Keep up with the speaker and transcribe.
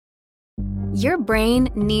Your brain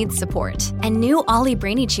needs support, and new Ollie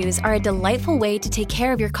Brainy Chews are a delightful way to take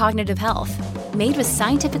care of your cognitive health. Made with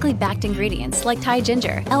scientifically backed ingredients like Thai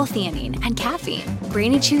ginger, L-theanine, and caffeine,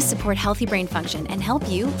 Brainy Chews support healthy brain function and help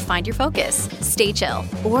you find your focus, stay chill,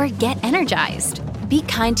 or get energized. Be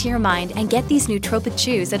kind to your mind and get these nootropic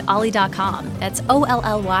chews at ollie.com. That's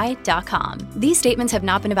OLLY.com. These statements have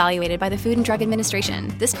not been evaluated by the Food and Drug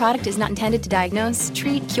Administration. This product is not intended to diagnose,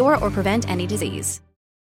 treat, cure, or prevent any disease.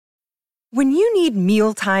 When you need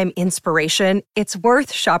mealtime inspiration, it's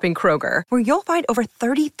worth shopping Kroger, where you'll find over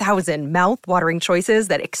 30,000 mouth-watering choices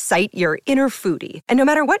that excite your inner foodie. And no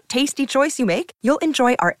matter what tasty choice you make, you'll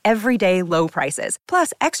enjoy our everyday low prices,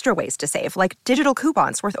 plus extra ways to save, like digital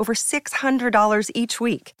coupons worth over $600 each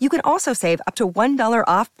week. You can also save up to $1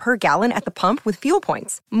 off per gallon at the pump with fuel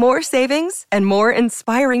points. More savings and more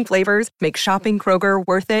inspiring flavors make shopping Kroger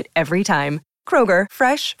worth it every time. Kroger,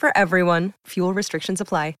 fresh for everyone. Fuel restrictions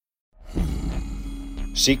apply.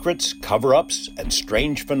 Secrets, cover-ups, and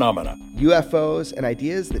strange phenomena. UFOs and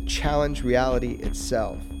ideas that challenge reality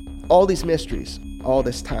itself. All these mysteries, all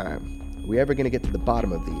this time. Are we ever going to get to the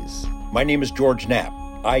bottom of these? My name is George Knapp.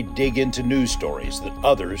 I dig into news stories that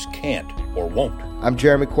others can't or won't. I'm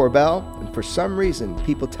Jeremy Corbell, and for some reason,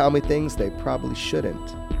 people tell me things they probably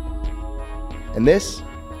shouldn't. And this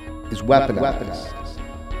is Weaponized.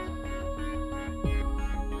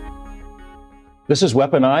 This is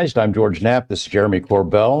Weaponized. I'm George Knapp. This is Jeremy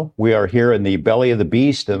Corbell. We are here in the belly of the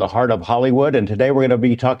beast in the heart of Hollywood, and today we're going to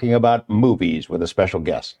be talking about movies with a special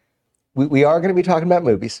guest. We are going to be talking about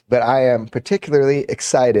movies, but I am particularly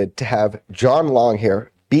excited to have John Long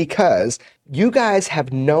here because you guys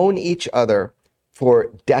have known each other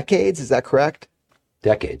for decades. Is that correct?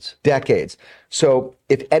 Decades. So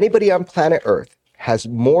if anybody on planet Earth has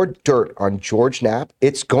more dirt on George Knapp,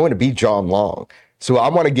 it's going to be John Long. So I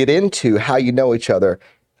want to get into how you know each other.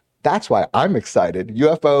 That's why I'm excited.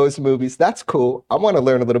 UFOs, movies, that's cool. I want to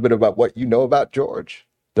learn a little bit about what you know about George.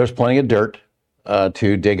 There's plenty of dirt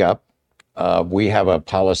to dig up. We have a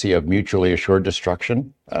policy of mutually assured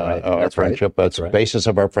destruction. Our friendship. That's the basis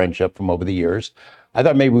of our friendship from over the years. I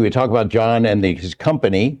thought maybe we would talk about John and his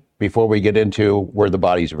company before we get into where the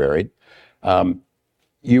bodies are buried.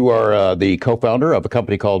 You are the co-founder of a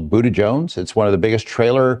company called Buddha Jones. It's one of the biggest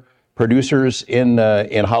trailer producers in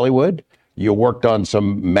Hollywood. You worked on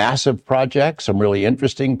some massive projects, some really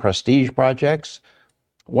interesting prestige projects.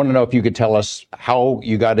 I want to know if you could tell us how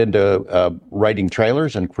you got into writing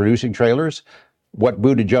trailers and producing trailers, what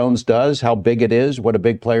Buddha Jones does, how big it is, what a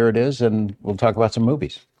big player it is, and we'll talk about some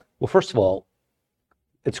movies. Well, first of all,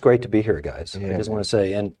 it's great to be here, guys. Yeah. I just want to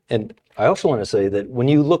say, and I also want to say that when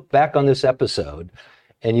you look back on this episode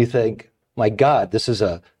and you think, my God, this is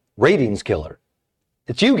a ratings killer,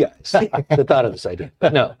 it's you guys that thought of this idea.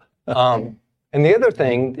 But no. And the other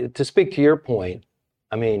thing, to speak to your point,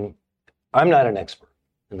 I mean, I'm not an expert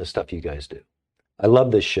in the stuff you guys do. I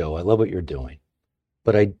love this show. I love what you're doing.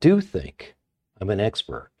 But I do think I'm an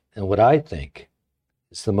expert in what I think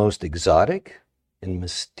is the most exotic and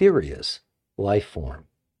mysterious life form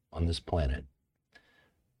on this planet.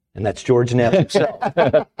 And that's George Knapp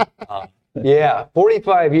himself. Yeah,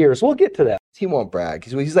 45 years. We'll get to that. He won't brag.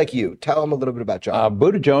 He's like you. Tell him a little bit about John.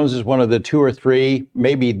 Buddha Jones is one of the two or three,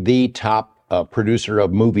 maybe the top producer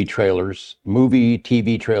of movie trailers, movie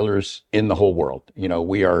TV trailers in the whole world. You know,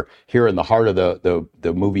 we are here in the heart of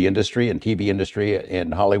the movie industry and TV industry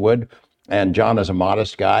in Hollywood. And John is a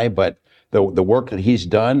modest guy, but the work that he's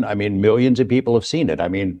done, I mean, millions of people have seen it. I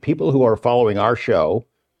mean, people who are following our show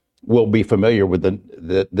will be familiar with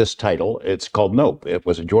this title. It's called Nope. It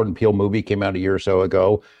was a Jordan Peele movie, came out a year or so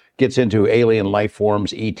ago. Gets into alien life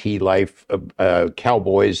forms, ET life,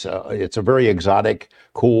 cowboys. It's a very exotic,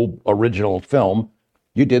 cool, original film.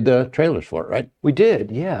 You did the trailers for it, right? We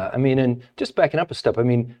did, yeah. I mean, and just backing up a step, I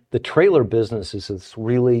mean, the trailer business is this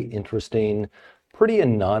really interesting, pretty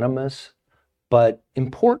anonymous, but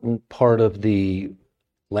important part of the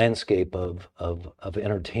landscape of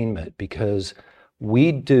entertainment, because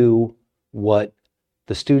we do what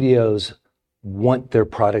the studios want their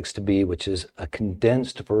products to be, which is a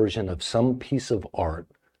condensed version of some piece of art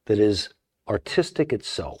that is artistic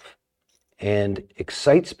itself and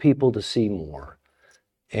excites people to see more.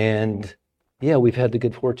 And yeah, we've had the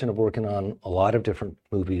good fortune of working on a lot of different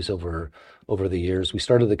movies over the years. We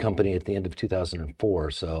started the company at the end of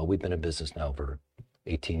 2004, so we've been in business now for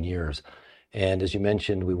 18 years. And as you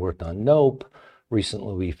mentioned, we worked on Nope.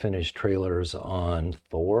 Recently, we finished trailers on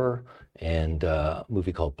Thor and a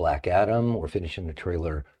movie called Black Adam. We're finishing a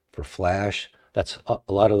trailer for Flash. That's a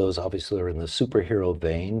lot of those obviously are in the superhero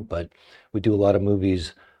vein, but we do a lot of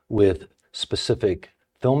movies with specific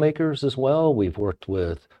filmmakers as well. We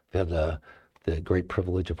have the the great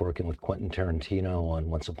privilege of working with Quentin Tarantino on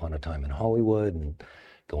Once Upon a Time in Hollywood, and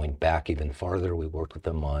going back even farther, we worked with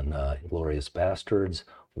them on Inglourious Bastards.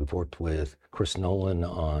 We've worked with Chris Nolan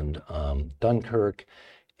on Dunkirk,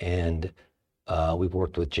 and we've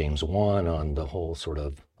worked with James Wan on the whole sort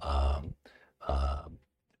of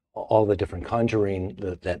all the different Conjuring,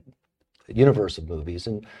 that universe of movies.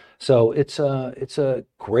 And so it's a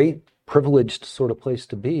great, privileged sort of place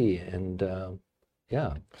to be. And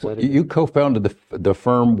yeah. You co-founded the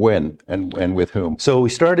firm when and with whom? So we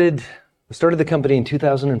started the company in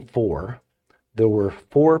 2004. There were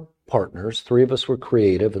 4 partners. 3 of us were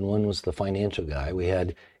creative, and 1 was the financial guy. We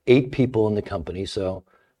had 8 people in the company. So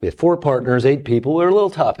we had 4 partners, 8 people. We were a little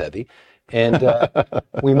top heavy. And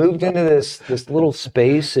we moved into this little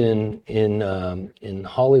space in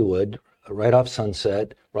Hollywood, right off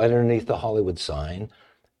Sunset, right underneath the Hollywood sign.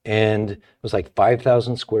 And it was like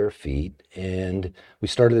 5,000 square feet. And we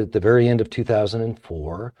started at the very end of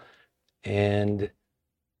 2004. And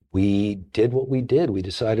we did what we did. We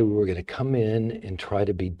decided we were going to come in and try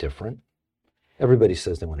to be different. Everybody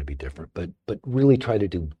says they want to be different, but really try to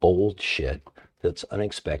do bold shit that's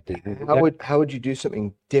unexpected. How would you do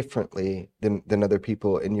something differently than other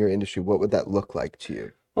people in your industry? What would that look like to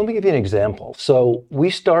you? Let me give you an example. So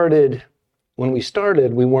when we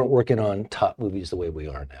started, we weren't working on top movies the way we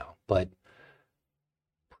are now. But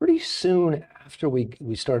pretty soon after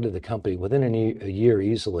we started the company, within a year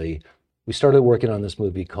easily, we started working on this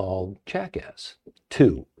movie called Jackass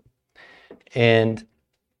 2. And,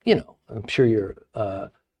 I'm sure your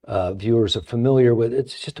viewers are familiar with it.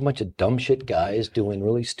 It's just a bunch of dumb shit guys doing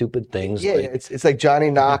really stupid things. Yeah, it's like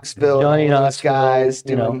Johnny Knoxville. Guys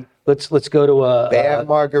doing... Let's go to Bam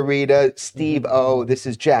Margarita, Steve O. This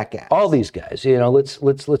is Jackass. All these guys,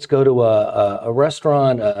 let's go to a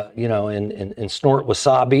restaurant, and snort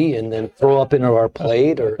wasabi and then throw up into our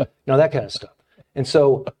plate, or that kind of stuff. And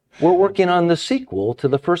so we're working on the sequel to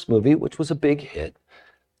the first movie, which was a big hit,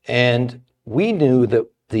 and we knew that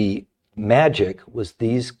the magic was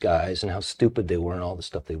these guys and how stupid they were and all the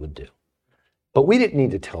stuff they would do. But we didn't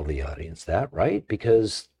need to tell the audience that, right?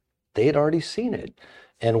 Because they had already seen it.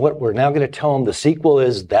 And what we're now going to tell them, the sequel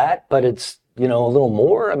is that, but it's, a little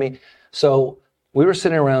more. So we were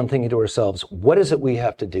sitting around thinking to ourselves, what is it we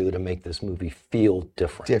have to do to make this movie feel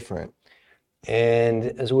different? And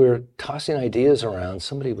as we were tossing ideas around,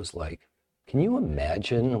 somebody was like, can you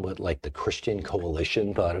imagine what like the Christian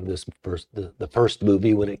Coalition thought of this the first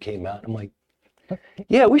movie when it came out? I'm like,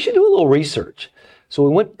 yeah, we should do a little research. So we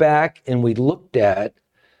went back and we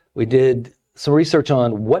did some research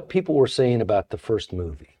on what people were saying about the first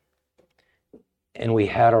movie. And we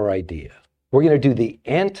had our idea. We're going to do the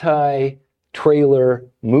anti-trailer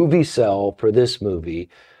movie sell for this movie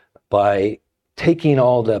by taking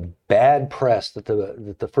all the bad press that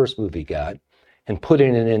the first movie got and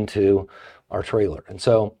putting it into our trailer. And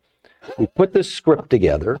so we put this script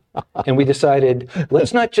together and we decided,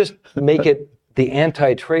 let's not just make it the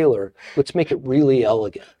anti-trailer, let's make it really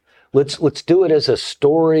elegant. Let's do it as a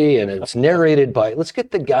story, and it's narrated by, let's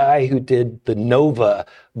get the guy who did the Nova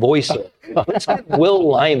voiceover. Let's get Will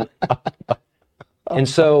Lyman. And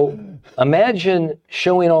so imagine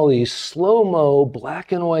showing all these slow-mo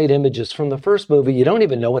black and white images from the first movie. You don't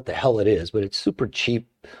even know what the hell it is, but it's super cheap.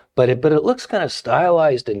 But it looks kind of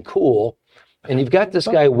stylized and cool. And you've got this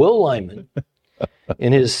guy, Will Lyman,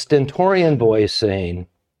 in his stentorian voice saying,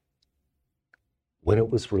 when it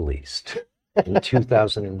was released in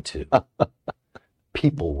 2002,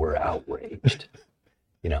 people were outraged.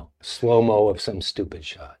 Slow-mo of some stupid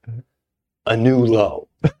shot. A new low.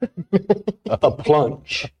 A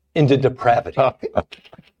plunge into depravity.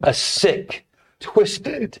 A sick,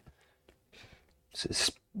 twisted,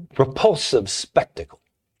 repulsive spectacle.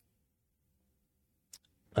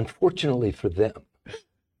 Unfortunately for them,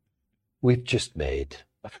 we've just made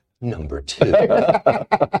number 2.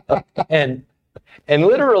 And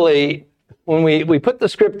literally, when we put the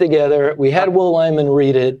script together, we had Will Lyman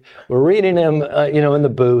read it. We're reading him, in the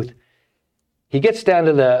booth. He gets down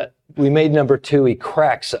to we made number 2, he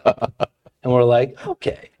cracks up. And we're like,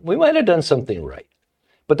 okay, we might have done something right.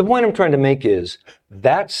 But the point I'm trying to make is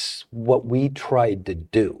that's what we tried to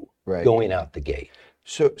do going out the gate.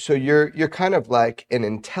 So you're kind of like an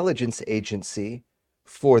intelligence agency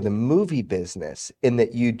for the movie business, in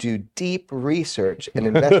that you do deep research and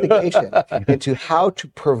investigation into how to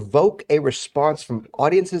provoke a response from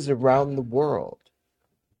audiences around the world.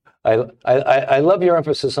 I love your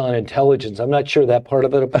emphasis on intelligence. I'm not sure that part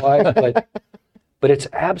of it applies, but it's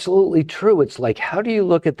absolutely true. It's like, how do you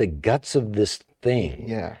look at the guts of this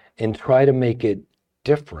thing and try to make it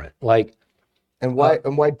different? Like, And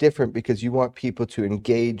why different? Because you want people to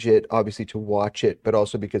engage it, obviously to watch it, but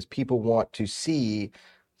also because people want to see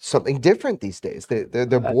something different these days.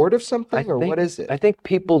 They're bored of something, or what is it? I think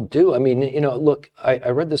people do. I mean, look, I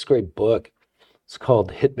read this great book. It's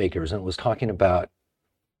called Hitmakers, and it was talking about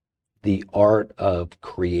the art of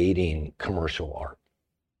creating commercial art.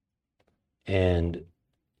 And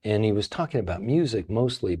he was talking about music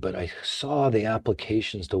mostly, but I saw the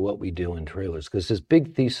applications to what we do in trailers, because his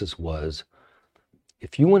big thesis was,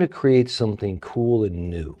 if you want to create something cool and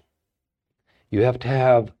new, you have to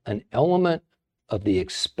have an element of the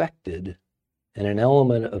expected and an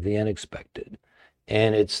element of the unexpected.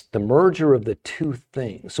 And it's the merger of the two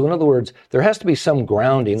things. So in other words, there has to be some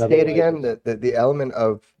grounding. Say it again, the element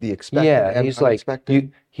of the expected and he's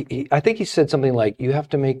unexpected. Like, I think he said something like, you have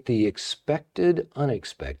to make the expected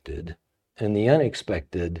unexpected and the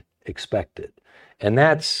unexpected expected. And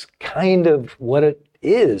that's kind of what it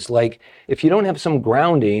is. Like, if you don't have some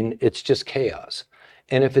grounding, it's just chaos.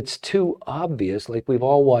 And if it's too obvious, like we've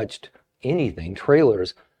all watched anything,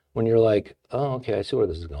 trailers, when you're like, oh, okay, I see where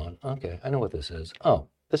this is going. Okay, I know what this is. Oh,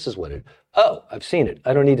 this is what it, oh, I've seen it.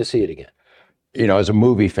 I don't need to see it again. As a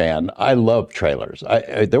movie fan, I love trailers.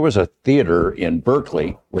 There was a theater in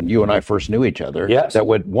Berkeley when you and I first knew each other. Yes. That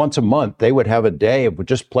would, once a month, they would have a day of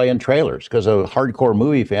just playing trailers, because a hardcore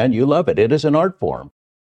movie fan, you love it. It is an art form.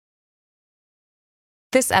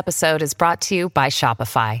 This episode is brought to you by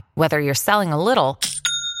Shopify. Whether you're selling a little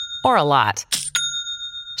or a lot,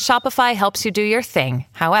 Shopify helps you do your thing,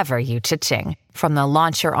 however you cha-ching. From the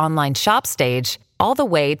launch your online shop stage, all the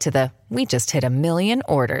way to the we just hit 1 million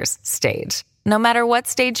orders stage. No matter what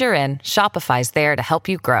stage you're in, Shopify's there to help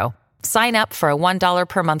you grow. Sign up for a $1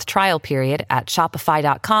 per month trial period at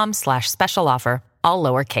shopify.com/special offer, all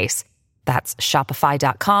lowercase. That's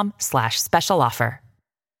shopify.com/special offer.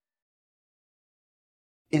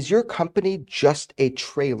 Is your company just a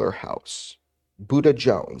trailer house? Buddha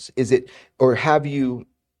Jones, is it, or have you,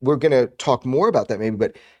 we're going to talk more about that maybe,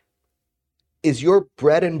 but is your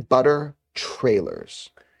bread and butter trailers?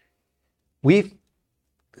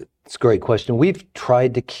 It's a great question. We've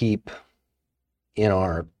tried to keep in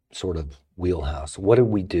our sort of wheelhouse, what do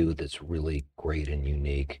we do that's really great and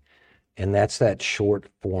unique? And that's that short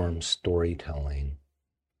form storytelling,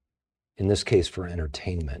 in this case for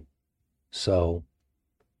entertainment. So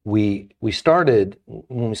when we started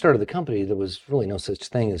the company, there was really no such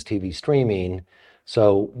thing as TV streaming.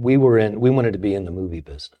 So we wanted to be in the movie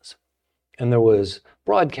business. And there was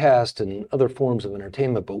broadcast and other forms of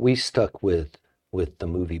entertainment, but we stuck with the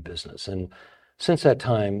movie business. And since that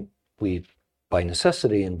time, by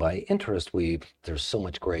necessity and by interest, there's so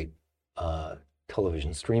much great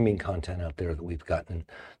television streaming content out there that we've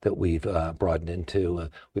broadened into.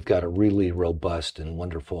 We've got a really robust and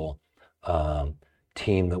wonderful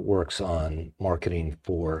team that works on marketing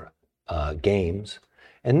for games.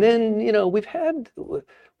 And then,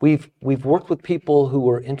 we've worked with people who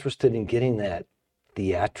are interested in getting that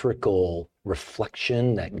theatrical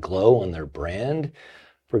reflection, that glow on their brand.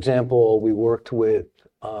 For example, we worked with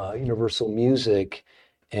Universal Music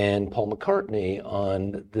and Paul McCartney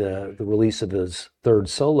on the release of his third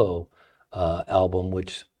solo album,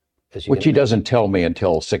 which he doesn't tell me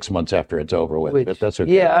until 6 months after it's over with. But that's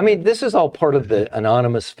okay. Yeah, I mean, this is all part of the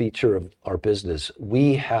anonymous feature of our business.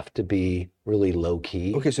 We have to be really low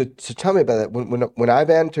key. Okay, so tell me about that. When I've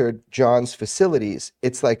entered John's facilities,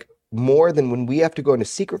 it's like more than when we have to go into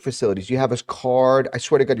secret facilities. You have a card. I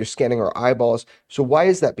swear to God, you're scanning our eyeballs. So why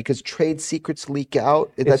is that? Because trade secrets leak out?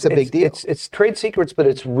 That's a big deal. It's trade secrets, but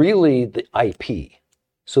it's really the IP.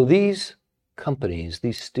 So these companies,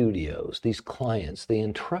 these studios, these clients, they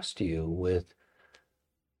entrust you with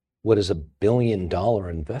what is $1 billion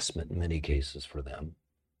investment in many cases for them,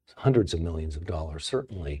 hundreds of millions of dollars,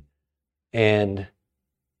 certainly. And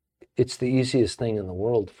it's the easiest thing in the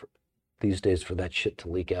world these days for that shit to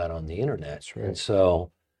leak out on the internet. Right. And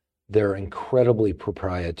so they're incredibly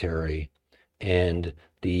proprietary, and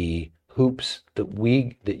the hoops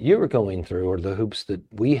that you're going through are the hoops that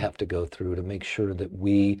we have to go through to make sure that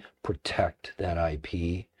we protect that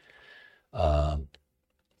IP.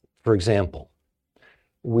 For example,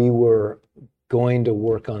 we were going to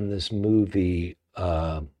work on this movie,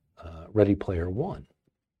 Ready Player One.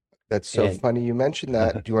 That's so funny you mentioned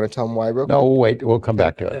that. Do you want to tell them why real quick? No, wait, we'll come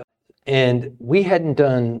back to it. And we hadn't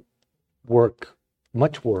done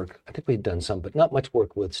much work. I think we'd done some, but not much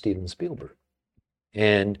work with Steven Spielberg.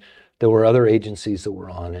 And there were other agencies that were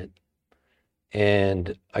on it.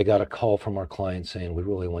 And I got a call from our client saying, we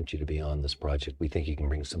really want you to be on this project. We think you can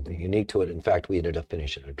bring something unique to it. In fact, we ended up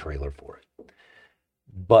finishing a trailer for it.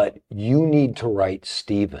 But you need to write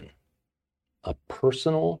Steven a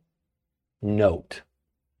personal note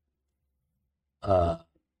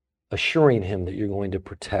assuring him that you're going to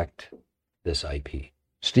protect this IP.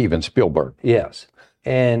 Steven Spielberg. Yes.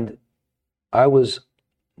 And I was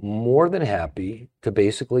more than happy to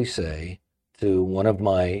basically say to one of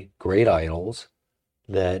my great idols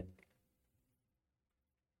that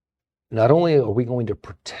not only are we going to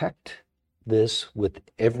protect this with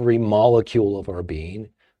every molecule of our being,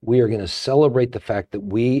 we are going to celebrate the fact that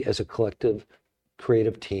we as a collective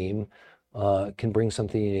creative team can bring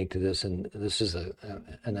something unique to this. And this is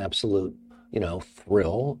an absolute,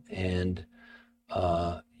 thrill. And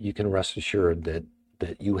you can rest assured that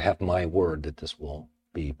you have my word that this will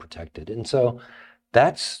be protected. And so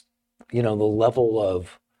that's, the level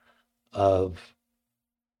of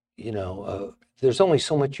there's only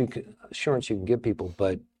so much assurance you can give people,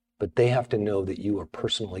 but they have to know that you are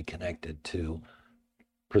personally connected to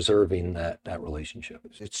preserving that relationship.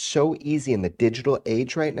 It's so easy in the digital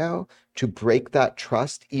age right now to break that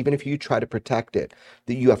trust, even if you try to protect it,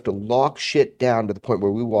 that you have to lock shit down to the point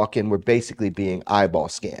where we walk in, we're basically being eyeball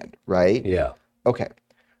scanned, right? Yeah. Okay.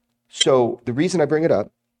 So the reason I bring it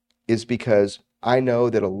up is because I know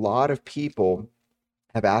that a lot of people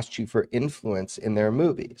have asked you for influence in their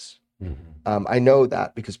movies. Mm-hmm. I know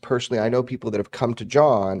that because personally, I know people that have come to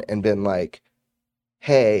John and been like,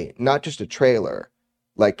 hey, not just a trailer,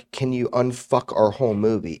 like, can you unfuck our whole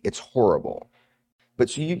movie? It's horrible. But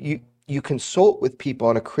so you consult with people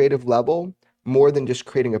on a creative level more than just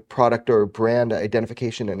creating a product or a brand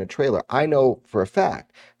identification in a trailer. I know for a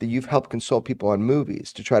fact that you've helped consult people on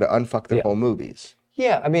movies to try to unfuck their whole movies.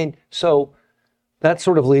 Yeah, I mean, so that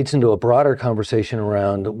sort of leads into a broader conversation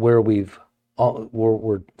around where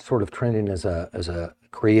we're sort of trending as a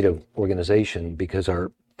creative organization, because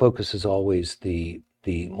our focus is always the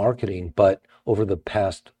marketing, but over the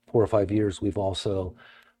past 4 or 5 years, we've also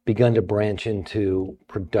begun to branch into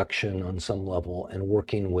production on some level and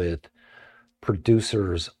working with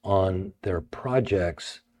producers on their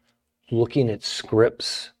projects, looking at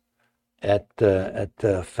scripts at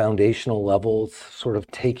the foundational level, sort of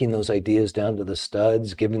taking those ideas down to the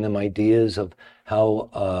studs, giving them ideas of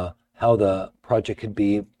how the project could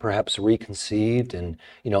be perhaps reconceived, and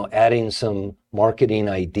adding some marketing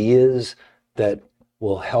ideas that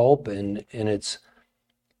will help. And it's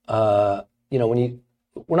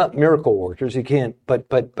we're not miracle workers, you can't, but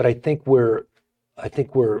I think we're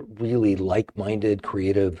really like-minded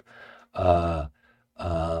creative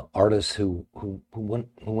artists who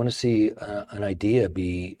want to see an idea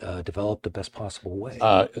be developed the best possible way.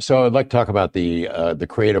 So I'd like to talk about the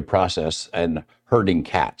creative process and herding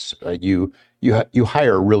cats. You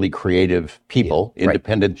hire really creative people,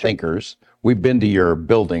 independent thinkers. We've been to your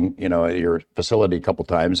building, your facility a couple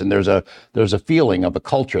times, and there's a feeling of a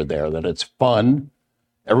culture there that it's fun.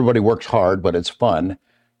 Everybody works hard, but it's fun.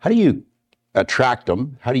 How do you attract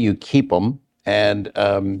them? How do you keep them? And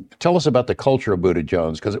tell us about the culture of Buddha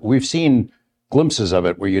Jones, because we've seen glimpses of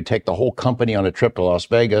it where you take the whole company on a trip to Las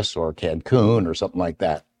Vegas or Cancun or something like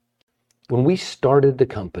that. When we started the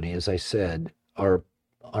company, as I said, our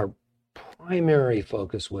primary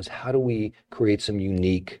focus was how do we create some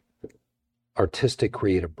unique artistic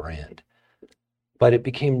creative brand. But it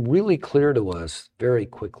became really clear to us very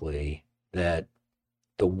quickly that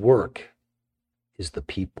the work is the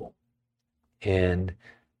people. And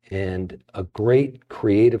a great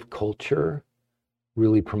creative culture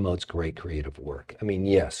really promotes great creative work. I mean,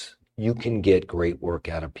 yes, you can get great work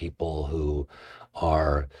out of people who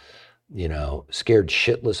are, scared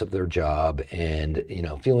shitless of their job and,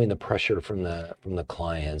 feeling the pressure from the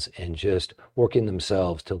clients and just working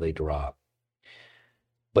themselves till they drop.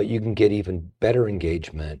 But you can get even better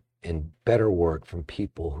engagement and better work from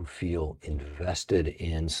people who feel invested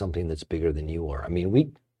in something that's bigger than you are. I mean,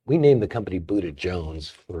 we named the company Buddha Jones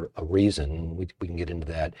for a reason. We can get into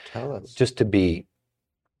that. Tell us. Just to be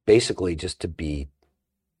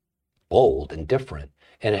bold and different,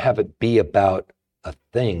 and have it be about a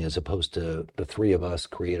thing as opposed to the three of us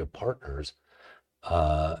creative partners.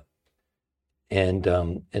 And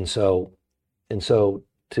so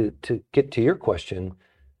to get to your question,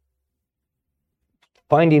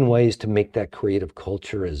 finding ways to make that creative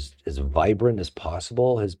culture as vibrant as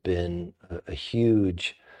possible has been a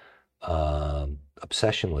huge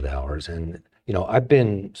obsession with ours. And, I've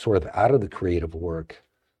been sort of out of the creative work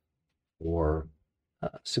for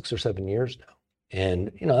 6 or 7 years now.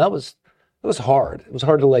 And, that was hard. It was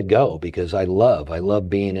hard to let go because I love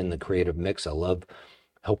being in the creative mix. I love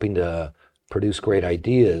helping to produce great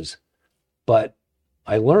ideas. But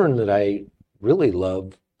I learned that I really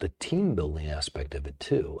love the team building aspect of it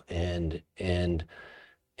too. And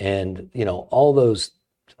all those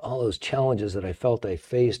those challenges that I felt I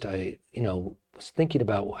faced, I was thinking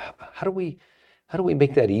about how do we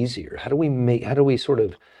make that easier? How do we sort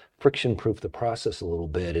of friction-proof the process a little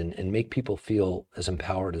bit and make people feel as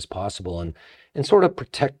empowered as possible and sort of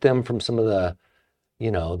protect them from some of the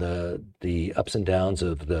the ups and downs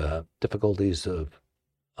of the difficulties of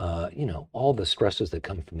all the stresses that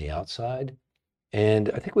come from the outside. And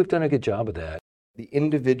I think we've done a good job of that. The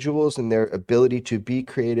individuals and their ability to be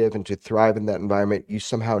creative and to thrive in that environment, you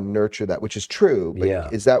somehow nurture that, which is true. But Yeah.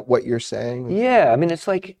 Is that what you're saying? Yeah, I mean, it's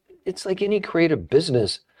like any creative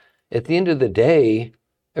business. At the end of the day,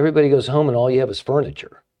 everybody goes home and all you have is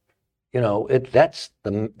furniture. That's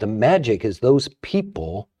the magic is those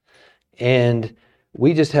people. And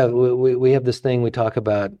we just have we have this thing we talk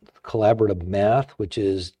about, collaborative math, which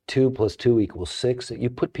is 2 + 2 = 6. You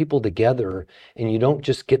put people together and you don't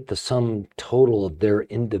just get the sum total of their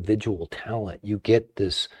individual talent. You get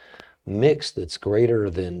this mix that's greater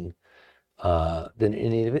than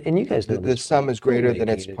any of it. And you guys know The sum is greater than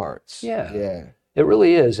its parts. Yeah. Yeah. It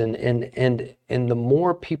really is. And the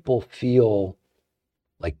more people feel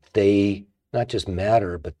like they not just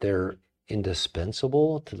matter, but they're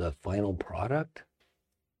indispensable to the final product,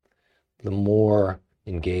 the more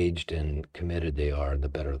engaged and committed they are, the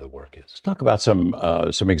better the work is. Let's talk about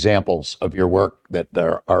some examples of your work that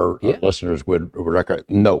our listeners would recommend.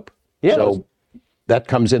 Nope. Yeah. So that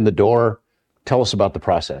comes in the door. Tell us about the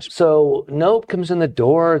process. So Nope comes in the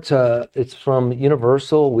door. It's from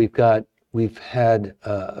Universal. We've had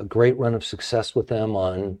a great run of success with them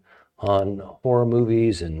on horror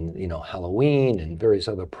movies and Halloween and various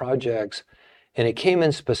other projects. And it came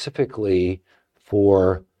in specifically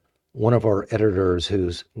for one of our editors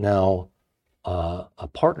who's now a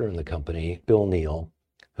partner in the company, Bill Neal,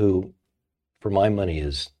 who, for my money,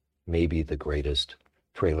 is maybe the greatest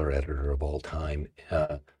trailer editor of all time.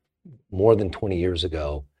 More than 20 years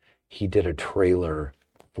ago, he did a trailer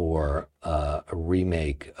for a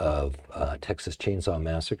remake of Texas Chainsaw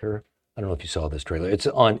Massacre. I don't know if you saw this trailer. It's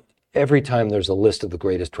on every time there's a list of the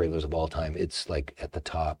greatest trailers of all time. It's like at the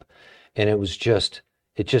top. And it just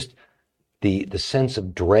the sense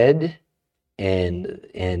of dread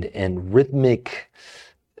and rhythmic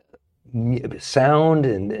sound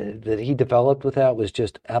and that he developed with that was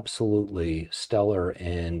just absolutely stellar,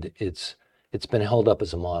 and it's been held up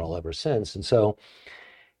as a model ever since. And so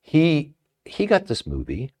he got this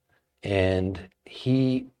movie and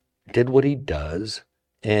he did what he does,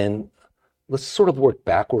 and let's sort of work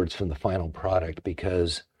backwards from the final product,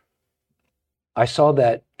 because I saw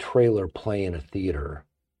that trailer play in a theater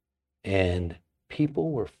and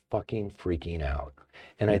people were fucking freaking out.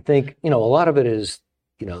 And I think, a lot of it is,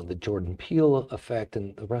 the Jordan Peele effect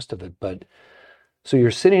and the rest of it. But so you're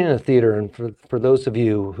sitting in a theater, and for those of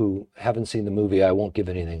you who haven't seen the movie, I won't give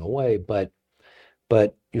anything away, but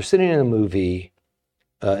you're sitting in a movie,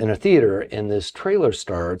 in a theater, and this trailer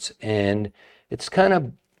starts, and it's kind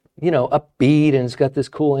of, upbeat, and it's got this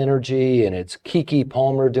cool energy, and it's Keke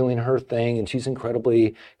Palmer doing her thing, and she's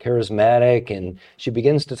incredibly charismatic, and she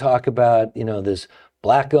begins to talk about, this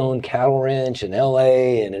black-owned cattle ranch in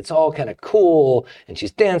LA, and it's all kind of cool, and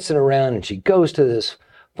she's dancing around, and she goes to this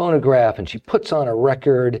phonograph, and she puts on a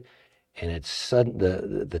record, and it's sudden,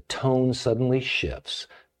 the tone suddenly shifts.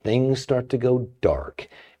 Things start to go dark,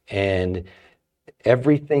 and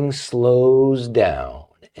everything slows down,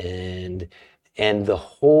 and the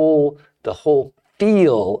whole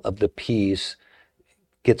feel of the piece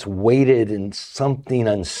gets weighted in something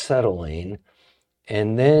unsettling.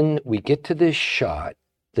 And then we get to this shot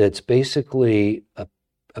that's basically a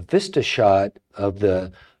vista shot of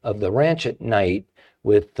the ranch at night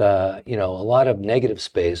with a lot of negative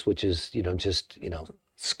space, which is just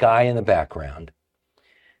sky in the background.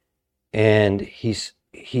 And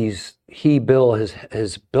Bill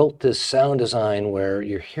has built this sound design where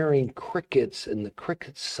you're hearing crickets, and the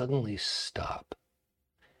crickets suddenly stop,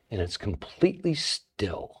 and it's completely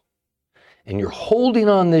still, and you're holding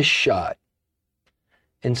on this shot,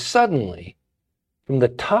 and suddenly from the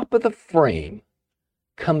top of the frame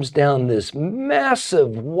comes down this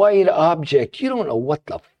massive white object. You don't know what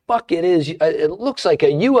the fuck it is. It looks like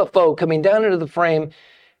a UFO coming down into the frame,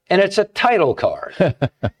 and it's a title card.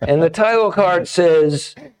 And the title card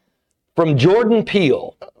says, "From Jordan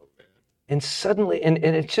Peele." And suddenly, and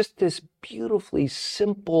it's just this beautifully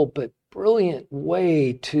simple but brilliant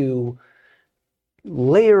way to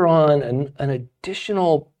layer on an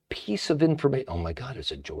additional piece of information. Oh my God,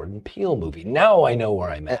 it's a Jordan Peele movie. Now I know where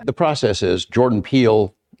I'm at. The process is Jordan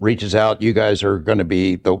Peele reaches out. You guys are going to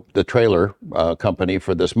be the trailer company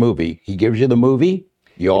for this movie. He gives you the movie.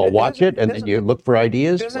 You all watch it, and then you look for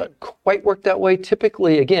ideas. It doesn't quite work that way.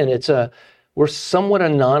 Typically, again, we're somewhat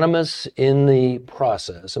anonymous in the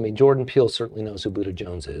process. I mean, Jordan Peele certainly knows who Buddha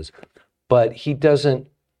Jones is, but he doesn't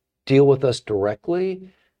deal with us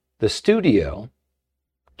directly. The studio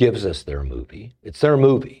gives us their movie. It's their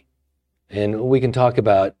movie. And we can talk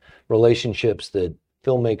about relationships that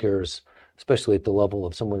filmmakers, especially at the level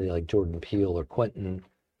of somebody like Jordan Peele or Quentin,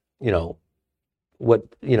 the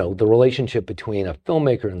relationship between a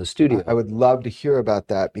filmmaker and the studio. I would love to hear about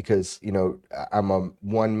that because, I'm a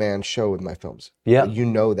one-man show with my films. Yeah. You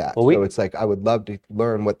know that. Well, so it's like, I would love to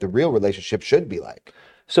learn what the real relationship should be like.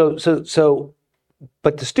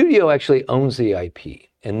 But the studio actually owns the IP,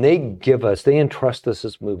 and they entrust us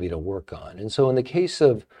this movie to work on. And so in the case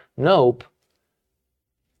of Nope,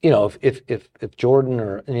 if Jordan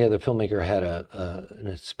or any other filmmaker had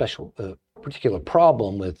a particular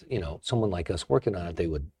problem with, someone like us working on it, they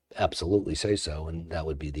would absolutely say so, and that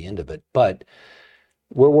would be the end of it. But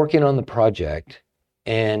we're working on the project,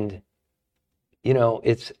 and,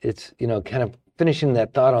 it's kind of finishing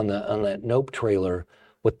that thought on that Nope trailer.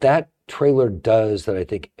 What that trailer does that I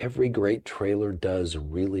think every great trailer does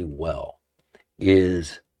really well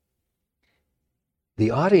is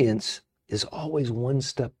the audience is always one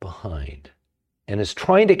step behind and is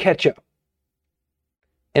trying to catch up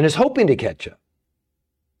and is hoping to catch up.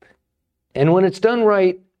 And when it's done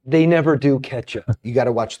right, they never do catch up. You got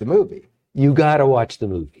to watch the movie. You got to watch the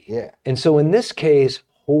movie. Yeah. And so in this case,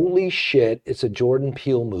 holy shit, it's a Jordan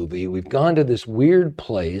Peele movie. We've gone to this weird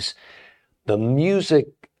place. The music,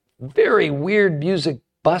 very weird music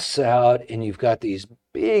busts out, and you've got these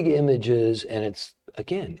big images, and it's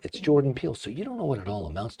Jordan Peele, so you don't know what it all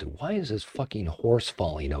amounts to. Why is this fucking horse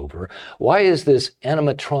falling over? Why is this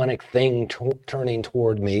animatronic thing turning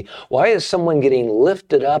toward me? Why is someone getting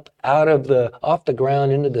lifted up off the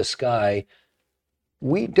ground into the sky?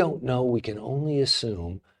 We don't know. We can only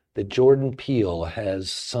assume that Jordan Peele has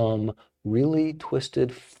some really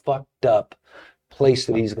twisted, fucked up place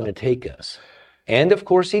that he's going to take us. And of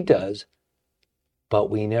course he does, but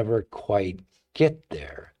we never quite get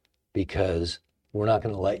there because we're not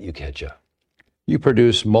going to let you catch up. You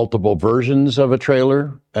produce multiple versions of a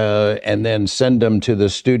trailer and then send them to the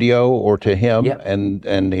studio or to him, yeah.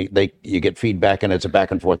 and you get feedback, and it's a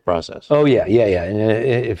back and forth process. Oh yeah. And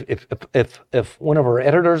if one of our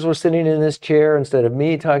editors was sitting in this chair instead of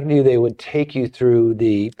me talking to you, they would take you through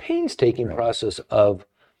the painstaking process of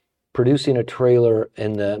producing a trailer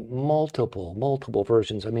and the multiple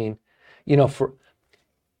versions. I mean,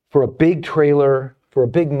 for a big trailer, for a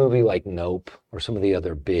big movie like Nope or some of the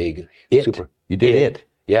other big You did It.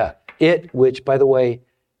 Yeah. It, which by the way,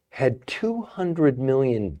 had 200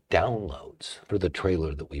 million downloads for the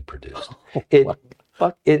trailer that we produced.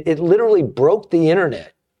 It literally broke the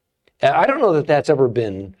internet. I don't know that that's ever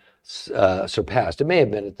been surpassed. It may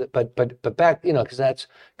have been, but back, because that's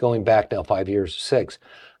going back now 5 years, 6.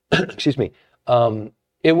 Excuse me.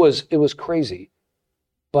 It was crazy,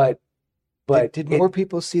 but did more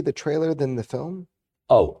people see the trailer than the film?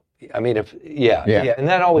 Oh, I mean, yeah, and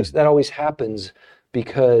that always happens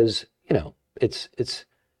because it's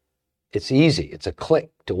easy. It's a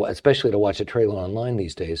click especially to watch a trailer online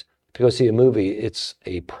these days. To go see a movie, it's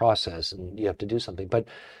a process, and you have to do something. But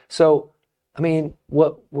so, I mean,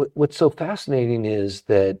 what's so fascinating is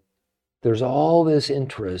that there's all this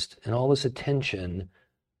interest and all this attention.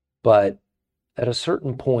 But at a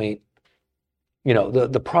certain point,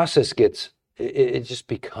 the process it just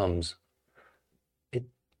becomes,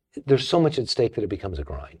 there's so much at stake that it becomes a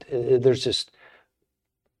grind. There's just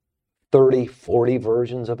 30, 40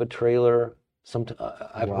 versions of a trailer.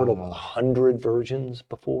 I've heard of 100 versions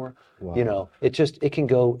before. Wow. It can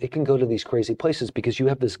go to these crazy places because you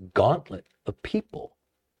have this gauntlet of people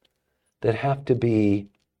that have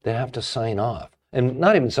to sign off, and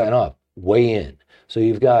not even sign off, weigh in. So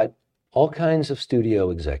you've got all kinds of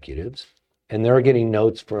studio executives, and they're getting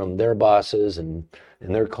notes from their bosses and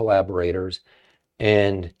their collaborators,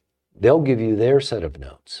 and they'll give you their set of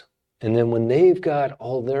notes. And then when they've got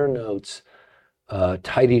all their notes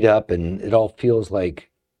tidied up and it all feels like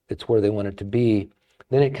it's where they want it to be,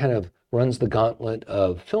 then it kind of runs the gauntlet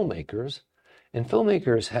of filmmakers. And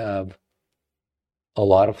filmmakers have a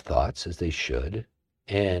lot of thoughts, as they should.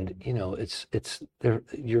 And it's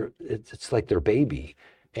like their baby.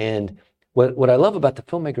 And what I love about the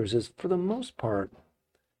filmmakers is, for the most part,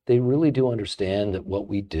 they really do understand that what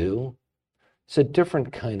we do, it's a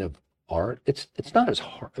different kind of art. It's not as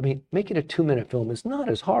hard. I mean, making a 2-minute film is not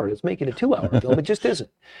as hard as making a 2-hour film. It just isn't,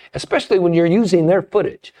 especially when you're using their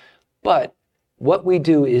footage. But what we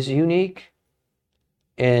do is unique,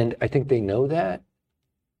 and I think they know that.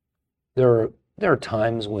 There are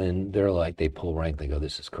times when they pull rank, they go,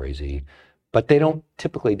 this is crazy. but they don't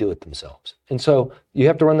typically do it themselves. And so you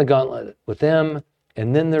have to run the gauntlet with them.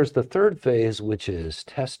 And then there's the third phase, which is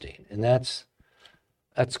testing. And that's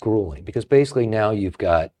grueling, because basically now you've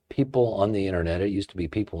got people on the internet. It used to be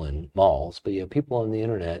people in malls, but you have people on the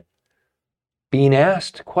internet being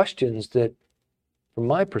asked questions that, from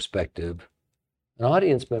my perspective, an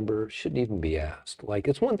audience member shouldn't even be asked. Like,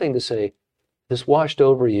 it's one thing to say, this washed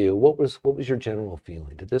over you. What was your general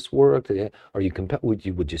feeling? Did this work? Are you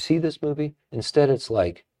would you see this movie? Instead, it's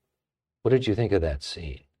like, what did you think of that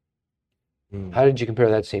scene? How did you compare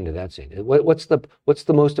that scene to that scene? What's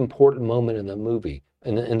the most important moment in the movie,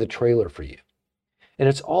 in the trailer for you? And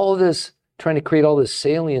it's all this, trying to create all this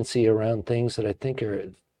saliency around things that I think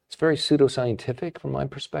it's very pseudoscientific from my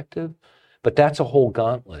perspective, but that's a whole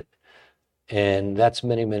gauntlet. And that's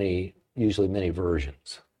usually many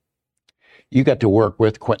versions. You got to work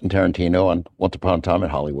with Quentin Tarantino on Once Upon a Time in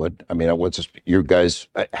Hollywood. I mean, you guys,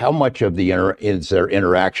 how much of is there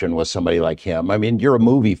interaction with somebody like him? I mean, you're a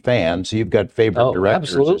movie fan, so you've got favorite directors.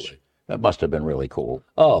 Absolutely. That must have been really cool.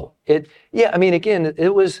 I mean, again,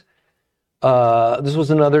 it was, this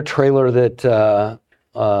was another trailer that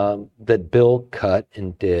Bill cut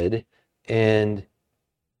and did. And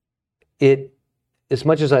as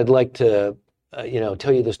much as I'd like to,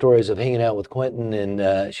 tell you the stories of hanging out with Quentin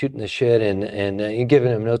and shooting the shit and giving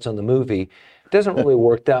him notes on the movie, it doesn't really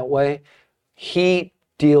work that way. He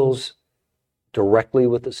deals directly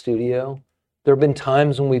with the studio. There have been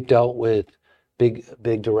times when we've dealt with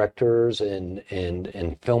big directors and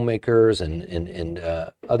filmmakers and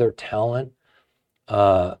other talent.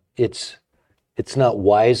 It's not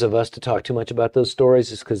wise of us to talk too much about those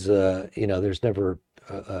stories, just because there's never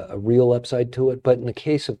a real upside to it. But in the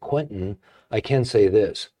case of Quentin, I can say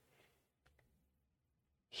this.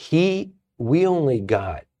 We only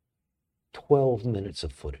got 12 minutes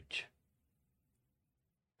of footage.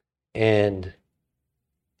 And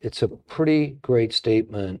it's a pretty great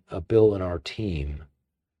statement of Bill and our team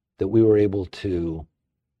that we were able to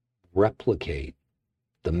replicate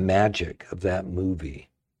the magic of that movie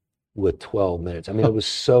with 12 minutes. I mean, it was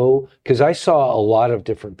because I saw a lot of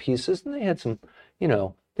different pieces, and they had some,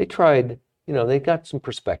 they tried, they got some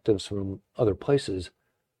perspectives from other places.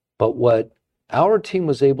 But what our team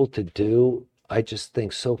was able to do, I just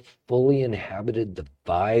think so fully inhabited the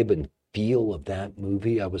vibe and feel of that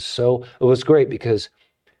movie. It was great because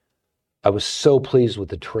I was so pleased with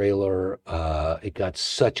the trailer. It got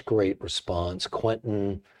such great response.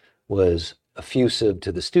 Quentin was effusive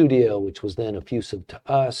to the studio, which was then effusive to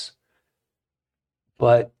us.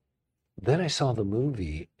 But then I saw the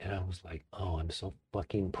movie and I was like, oh, I'm so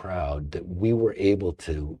fucking proud that we were able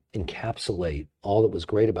to encapsulate all that was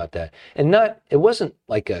great about that. And it wasn't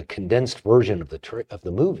like a condensed version of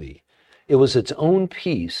the movie. It was its own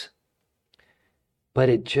piece, but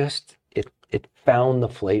it found the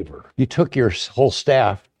flavor. You took your whole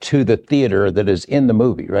staff to the theater that is in the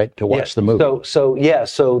movie, right? To watch the movie. So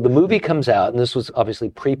the movie comes out, and this was obviously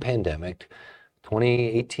pre-pandemic,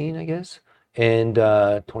 2018, I guess. And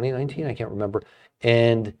 2019, I can't remember.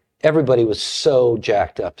 And everybody was so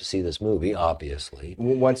jacked up to see this movie, obviously.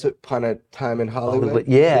 Once Upon a Time in Hollywood?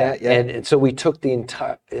 Yeah. And so we took the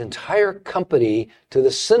entire company to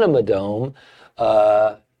the Cinema Dome,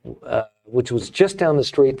 which was just down the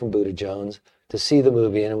street from Buda Jones, to see the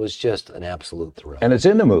movie, and it was just an absolute thrill. And it's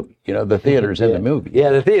in the movie. The theater's in the movie. Yeah,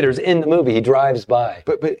 the theater's in the movie. He drives by.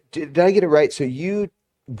 But did I get it right? So you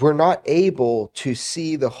were not able to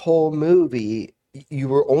see the whole movie. You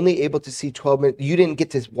were only able to see 12 minutes. You didn't get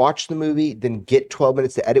to watch the movie, then get 12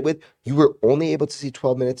 minutes to edit with. You were only able to see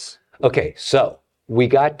 12 minutes? Okay, so we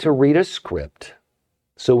got to read a script,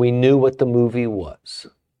 so we knew what the movie was.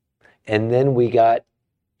 And then we got,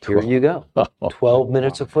 here you go, 12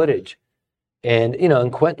 minutes of footage. And,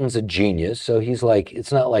 and Quentin's a genius, so he's like,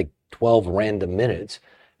 it's not like 12 random minutes.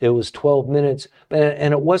 It was 12 minutes,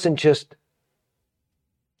 and it wasn't just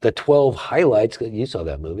the 12 highlights. You saw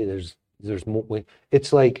that movie. There's more.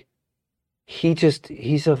 It's like he's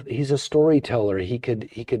a storyteller. He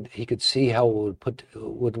could see how it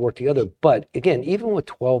would work together. But again, even with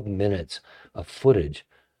 12 minutes of footage,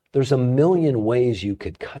 there's a million ways you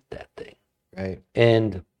could cut that thing. Right.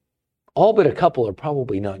 And all but a couple are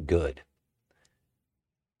probably not good.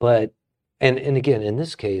 But and again, in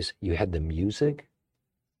this case, you had the music.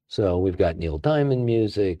 So we've got Neil Diamond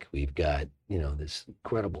music. We've got this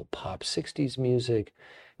incredible pop 60s music.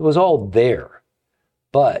 It was all there.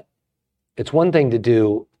 But it's one thing to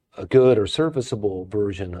do a good or serviceable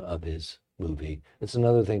version of his movie. It's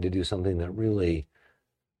another thing to do something that really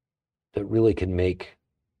can make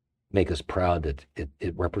us proud that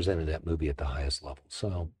it represented that movie at the highest level.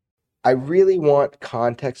 So I really want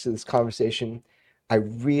context to this conversation. I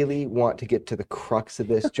really want to get to the crux of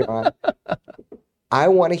this, John. I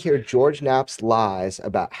want to hear George Knapp's lies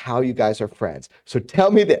about how you guys are friends. So tell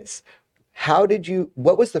me this.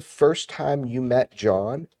 What was the first time you met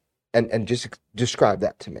John? And just describe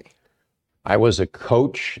that to me. I was a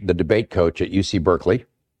coach, the debate coach at UC Berkeley.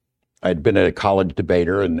 I'd been a college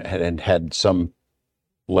debater and had some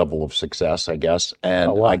level of success, I guess.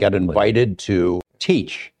 And I got invited to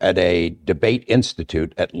teach at a debate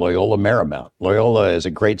institute at Loyola Marymount. Loyola is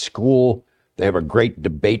a great school. They have a great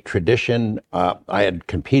debate tradition. I had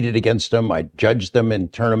competed against them. I judged them in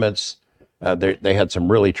tournaments. They had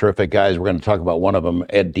some really terrific guys. We're going to talk about one of them,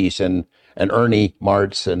 Ed Deason and Ernie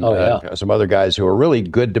Martz and some other guys who are really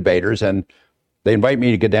good debaters. And they invite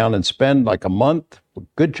me to go down and spend like a month, a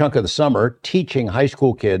good chunk of the summer, teaching high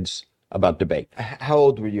school kids about debate. How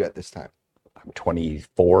old were you at this time? I'm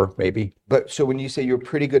 24, maybe. But so when you say you're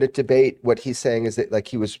pretty good at debate, what he's saying is that like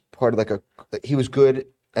he was part of he was good.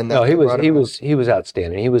 And no, he was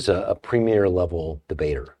outstanding. He was a premier level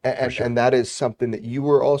debater. And that is something that you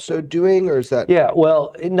were also doing, or is that? Yeah,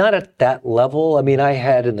 well, not at that level. I mean, I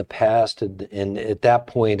had in the past, and at that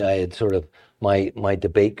point, I had sort of my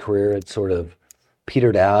debate career had sort of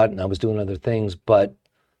petered out, and I was doing other things. But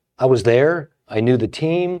I was there. I knew the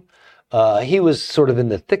team. He was sort of in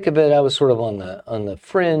the thick of it. I was sort of on the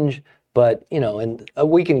fringe. But and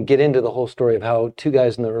we can get into the whole story of how two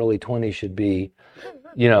guys in the early 20s should be.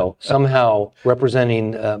 Somehow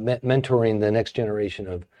representing, mentoring the next generation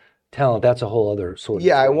of talent. That's a whole other sort of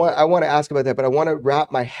I want to ask about that, but I want to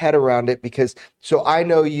wrap my head around it because I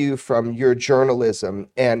know you from your journalism,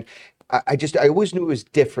 and I always knew it was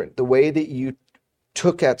different. The way that you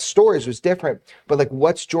took at stories was different, but like,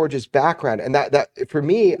 what's George's background? And that for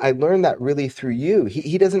me, I learned that really through you.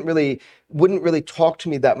 He wouldn't really talk to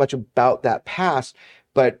me that much about that past,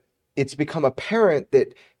 but it's become apparent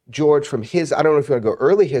that George, from his, I don't know if you want to go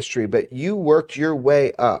early history, but you worked your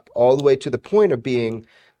way up all the way to the point of being.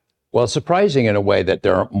 Well, it's surprising in a way that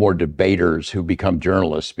there aren't more debaters who become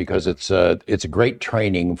journalists, because it's a great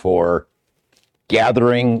training for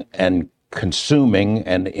gathering and consuming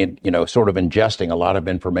and sort of ingesting a lot of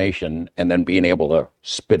information and then being able to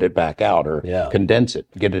spit it back out or condense it,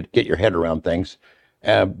 get your head around things.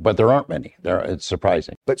 But there aren't many. It's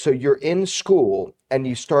surprising. But so you're in school and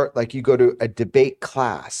you start, like, you go to a debate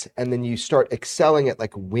class and then you start excelling at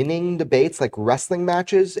like winning debates, like wrestling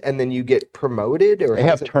matches, and then you get promoted, or they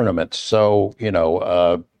have tournaments. So,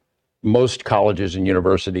 most colleges and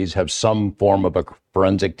universities have some form of a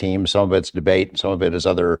forensic team. Some of it's debate, and some of it is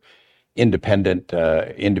other independent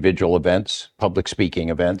individual events, public speaking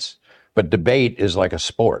events. But debate is like a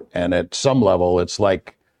sport. And at some level, it's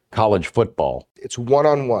like college football. It's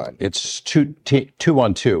one-on-one. It's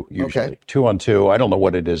two-on-two usually. Okay. 2-on-2. I don't know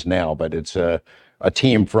what it is now, but it's a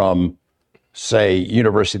team from, say,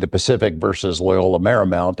 University of the Pacific versus Loyola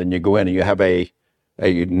Marymount, and you go in and you have a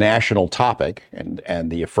national topic, and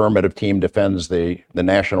the affirmative team defends the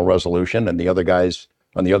national resolution, and the other guys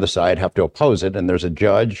on the other side have to oppose it, and there's a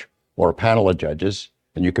judge or a panel of judges,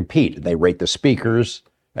 and you compete. And they rate the speakers,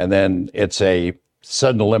 and then it's a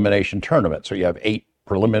sudden elimination tournament. So you have 8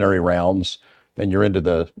 preliminary rounds, then you're into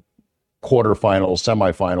the quarterfinals,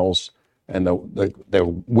 semifinals, and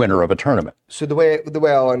the winner of a tournament. So the way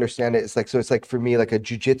I'll understand it is like, so it's like for me, like a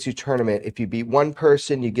jiu-jitsu tournament. If you beat one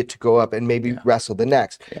person, you get to go up and maybe wrestle the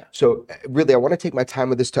next. Yeah. So really, I want to take my time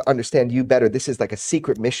with this to understand you better. This is like a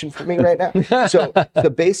secret mission for me right now. So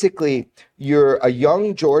basically, you're a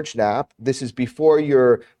young George Knapp. This is before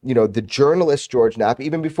you're, the journalist George Knapp,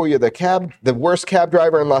 even before you're the worst cab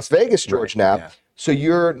driver in Las Vegas, George Knapp. Yeah. So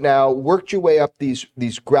you're now worked your way up these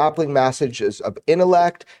grappling messages of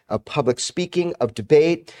intellect, of public speaking, of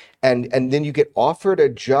debate, and then you get offered a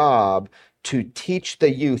job to teach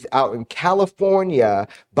the youth out in California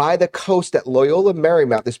by the coast at Loyola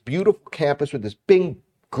Marymount, this beautiful campus with this big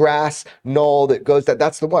grass knoll that goes,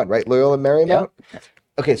 that's the one, right? Loyola Marymount? Yeah.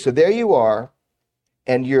 Okay, so there you are,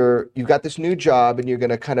 and you've got this new job, and you're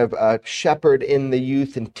going to kind of shepherd in the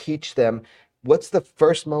youth and teach them. What's the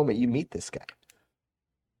first moment you meet this guy?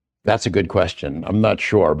 That's a good question. I'm not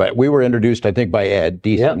sure, but we were introduced, I think, by Ed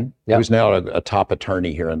Deason, who's now a top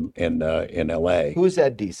attorney here in LA. Who's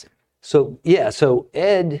Ed Deason? So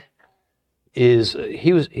Ed he's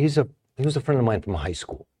a friend of mine from high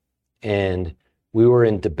school, and we were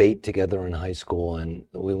in debate together in high school, and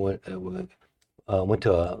we went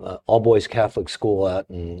to a all boys Catholic school out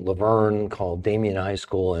in Laverne called Damien High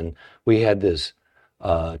School, and we had this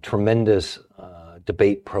tremendous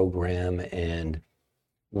debate program, and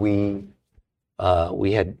we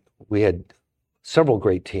had several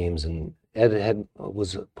great teams, and Ed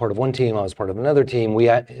was part of one team, I was part of another team. We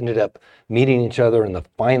ended up meeting each other in the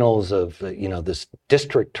finals of this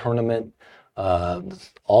district tournament,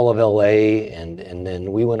 all of LA, and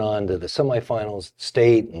then we went on to the semifinals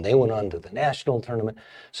state, and they went on to the national tournament.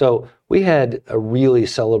 So we had a really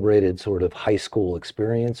celebrated sort of high school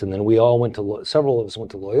experience, and then we all several of us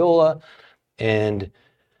went to Loyola, and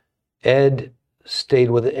Ed stayed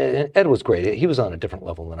with it. And Ed was great. He was on a different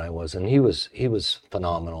level than I was, and he was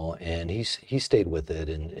phenomenal, and he stayed with it,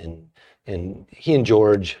 and he and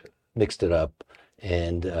George mixed it up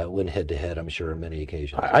and went head to head, I'm sure, on many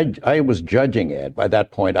occasions. I was judging Ed. By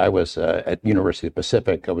that point, I was at University of the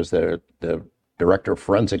Pacific. I was the director of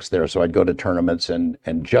forensics there, so I'd go to tournaments and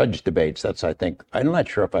judge debates. I'm not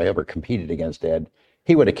sure if I ever competed against Ed.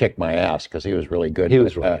 He would have kicked my ass because he was really good. He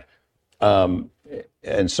was right.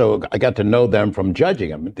 And so I got to know them from judging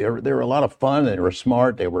them. They were a lot of fun. They were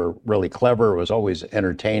smart. They were really clever. It was always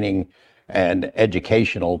entertaining and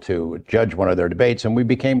educational to judge one of their debates. And we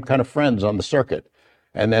became kind of friends on the circuit.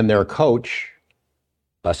 And then their coach,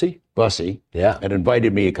 Bussy, yeah, had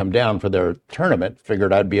invited me to come down for their tournament.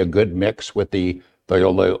 Figured I'd be a good mix with the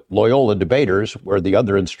Loyola debaters, were the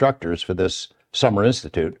other instructors for this summer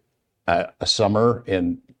institute. A summer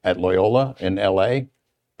at Loyola in LA.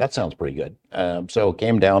 That sounds pretty good. So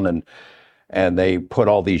came down and they put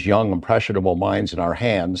all these young, impressionable minds in our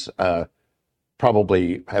hands.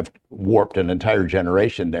 Probably have warped an entire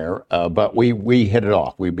generation there, but we hit it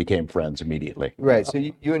off. We became friends immediately. Right. So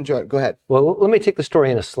you enjoyed. Go ahead. Well, let me take the story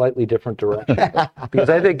in a slightly different direction because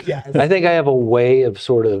I think I have a way of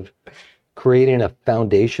sort of creating a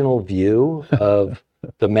foundational view of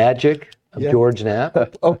the magic of George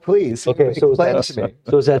Knapp. Oh, please. Okay. So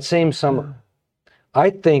it was that same summer. I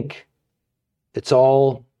think it's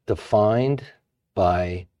all defined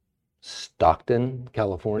by Stockton,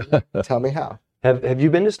 California. Tell me how. Have you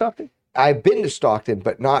been to Stockton? I've been to Stockton,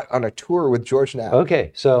 but not on a tour with George Knapp.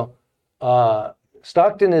 Okay, so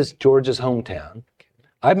Stockton is George's hometown.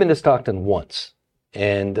 I've been to Stockton once,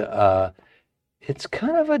 and it's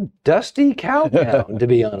kind of a dusty cow town, to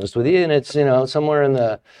be honest with you. And it's somewhere in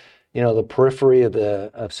the the periphery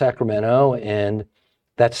of Sacramento. And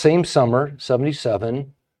that same summer,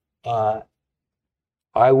 '77, I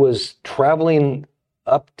was traveling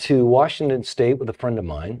up to Washington State with a friend of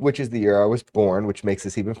mine. Which is the year I was born, which makes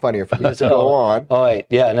this even funnier for me. So go on. Oh, right.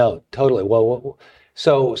 Yeah, no, totally. Well,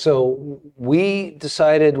 so we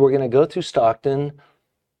decided we're going to go through Stockton,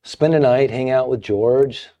 spend a night, hang out with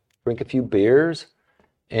George, drink a few beers,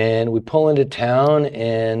 and we pull into town,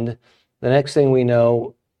 and the next thing we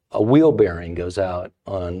know, a wheel bearing goes out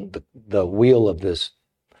on the wheel of this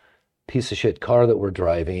piece of shit car that we're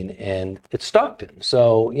driving, and it's Stockton.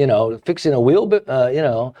 So, fixing a wheel,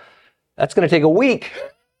 that's going to take a week.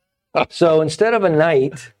 So instead of a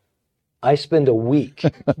night, I spend a week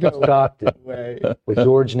in Stockton with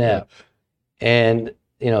George Knapp and,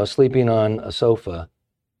 sleeping on a sofa.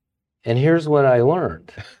 And here's what I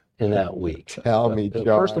learned in that week. Tell me, John.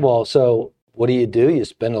 First of all, so what do? You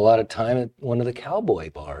spend a lot of time at one of the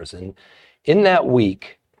cowboy bars. And in that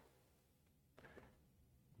week,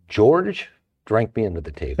 George drank me under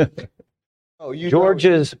the table.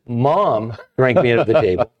 George's mom drank me under the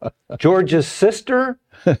table. George's sister,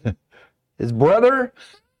 his brother,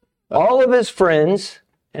 all of his friends,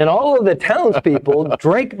 and all of the townspeople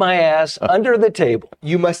drank my ass under the table.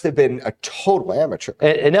 You must have been a total amateur.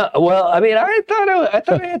 Well, I mean, I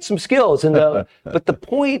thought I had some skills, but the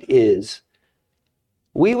point is,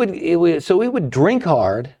 we would drink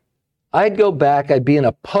hard. I'd go back. I'd be in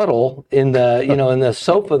a puddle in the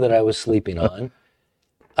sofa that I was sleeping on.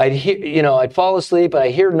 I'd fall asleep. I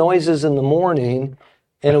hear noises in the morning,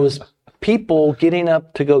 and it was people getting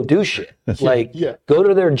up to go do shit, go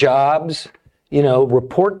to their jobs,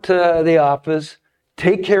 report to the office,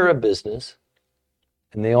 take care of business,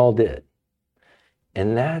 and they all did.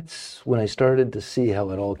 And that's when I started to see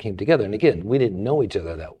how it all came together. And again, we didn't know each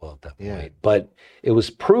other that well at that point, but it was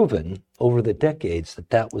proven over the decades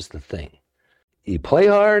that was the thing. You play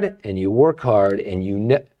hard and you work hard,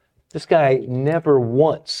 and this guy never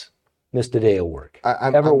once missed a day of work.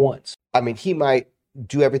 Once. I mean, he might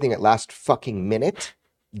do everything at last fucking minute,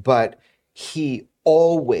 but he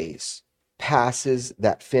always passes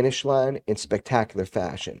that finish line in spectacular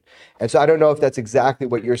fashion. And so I don't know if that's exactly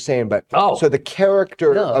what you're saying, but so the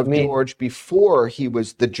character of George before he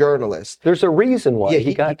was the journalist. There's a reason why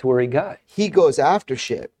he got to where he got. He goes after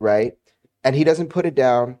shit, right? And he doesn't put it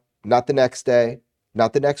down, not the next day,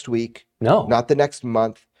 not the next week, not the next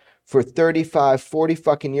month. For 35, 40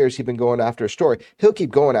 fucking years, he's been going after a story. He'll keep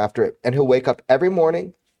going after it, and he'll wake up every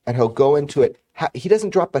morning and he'll go into it. He doesn't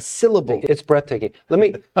drop a syllable. It's breathtaking. Let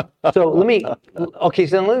me now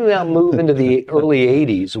move into the early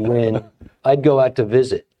 80s when I'd go out to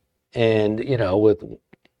visit, and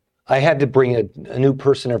I had to bring a new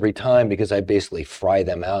person every time because I basically fry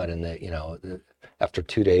them out, and after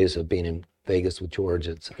 2 days of being in Vegas with George,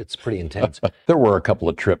 it's pretty intense. There were a couple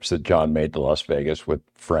of trips that John made to Las Vegas with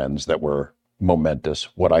friends that were momentous,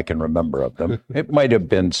 what I can remember of them. It might have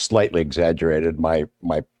been slightly exaggerated, my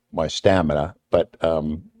stamina, but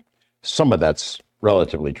some of that's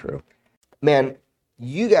relatively true. Man,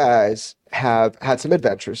 you guys have had some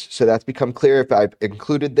adventures, so that's become clear if I've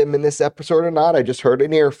included them in this episode or not. I just heard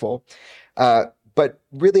an earful. But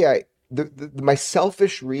really, my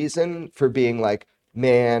selfish reason for being like,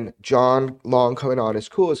 man, John Long coming on is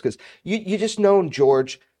cool is because you just known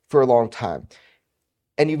George for a long time.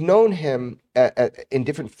 And you've known him in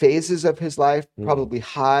different phases of his life, probably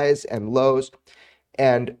highs and lows.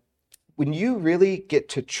 And when you really get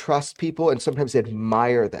to trust people and sometimes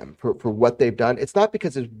admire them for what they've done, it's not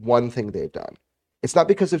because of one thing they've done. It's not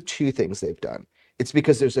because of two things they've done. It's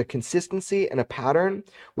because there's a consistency and a pattern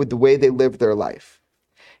with the way they live their life.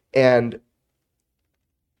 And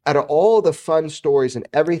out of all the fun stories and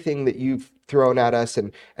everything that you've thrown at us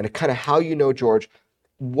and kind of how you know George,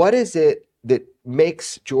 what is it that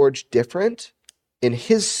makes George different in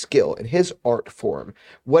his skill, in his art form?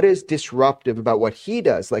 What is disruptive about what he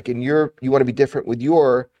does? Like you want to be different with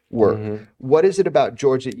your work. Mm-hmm. What is it about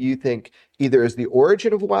George that you think either is the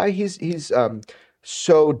origin of why he's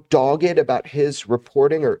so dogged about his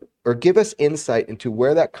reporting, or give us insight into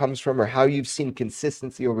where that comes from or how you've seen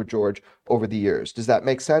consistency over George over the years? Does that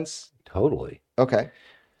make sense? Totally. Okay.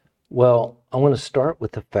 Well, I want to start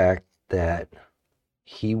with the fact that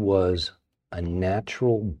he was a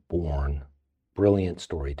natural born brilliant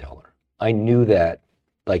storyteller. I knew that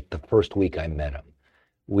like the first week I met him.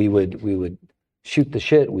 We would shoot the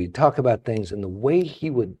shit, we'd talk about things, and the way he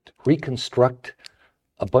would reconstruct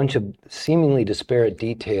a bunch of seemingly disparate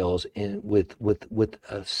details with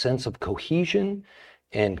a sense of cohesion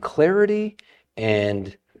and clarity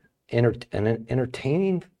and an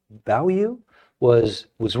entertaining value was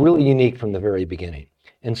really unique from the very beginning.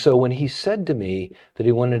 And so when he said to me that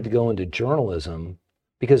he wanted to go into journalism,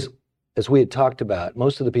 because as we had talked about,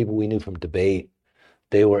 most of the people we knew from debate,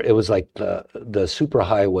 it was like the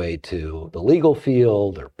superhighway to the legal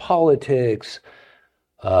field or politics,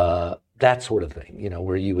 that sort of thing,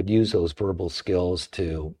 where you would use those verbal skills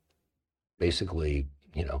to basically,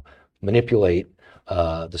 manipulate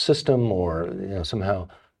the system or, somehow,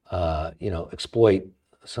 exploit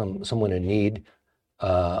someone in need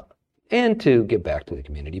and to give back to the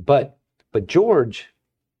community. But George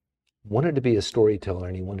wanted to be a storyteller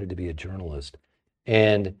and he wanted to be a journalist.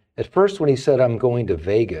 And at first when he said, I'm going to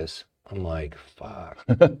Vegas, I'm like, fuck.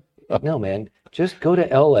 No, man, just go to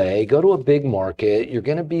LA, go to a big market. You're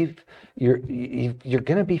going to be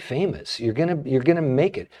famous. You're going to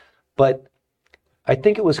make it. But I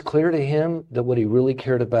think it was clear to him that what he really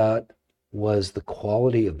cared about was the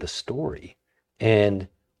quality of the story. And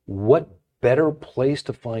what better place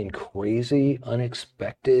to find crazy,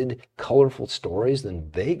 unexpected, colorful stories than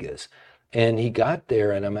Vegas? And he got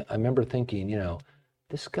there, and I remember thinking,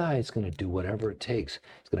 this guy is going to do whatever it takes.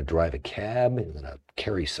 He's going to drive a cab. He's going to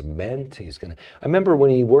carry cement. I remember when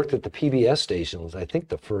he worked at the PBS station, was I think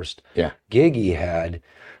the first gig he had,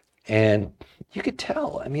 and you could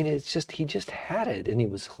tell. I mean, it's just he just had it, and he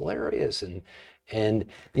was hilarious. And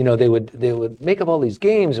they would make up all these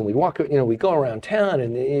games, and we'd walk. We'd go around town,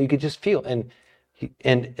 and you could just feel. And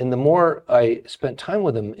the more I spent time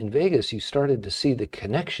with him in Vegas, you started to see the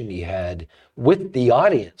connection he had with the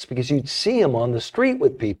audience, because you'd see him on the street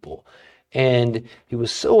with people, and he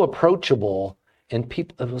was so approachable. And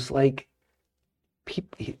people, it was like,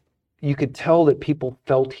 you could tell that people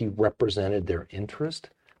felt he represented their interest,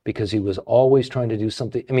 because he was always trying to do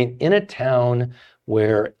something. I mean, in a town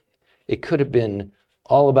where it could have been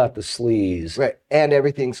all about the sleaze. Right, and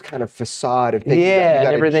everything's kind of facade. And and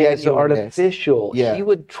everything is so artificial. Yeah. He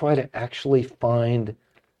would try to actually find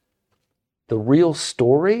the real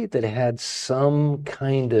story that had some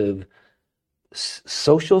kind of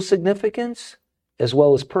social significance as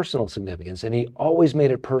well as personal significance. And he always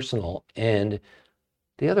made it personal. And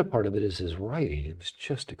the other part of it is his writing. It was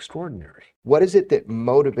just extraordinary. What is it that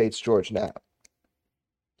motivates George Knapp?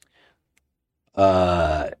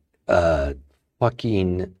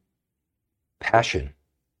 Fucking passion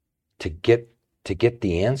to get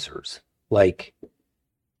the answers. Like,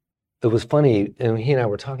 it was funny, and he and I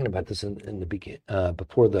were talking about this in the beginning,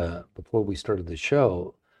 before we started the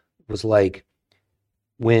show. It was like,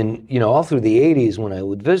 when, all through the 80s, when I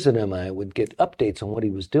would visit him, I would get updates on what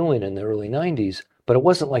he was doing in the early 90s. But it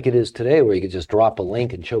wasn't like it is today where you could just drop a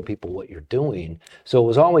link and show people what you're doing. So it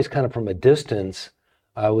was always kind of from a distance.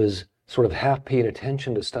 I was sort of half paying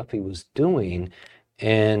attention to stuff he was doing.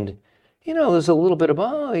 And, there's a little bit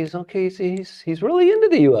of, he's okay. He's really into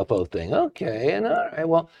the UFO thing. Okay. And all right,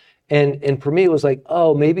 well, and for me, it was like,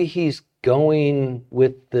 maybe he's going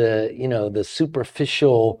with the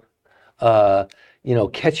superficial,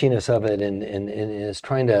 catchiness of it and is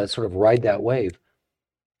trying to sort of ride that wave.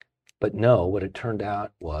 But no, what it turned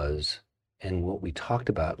out was, and what we talked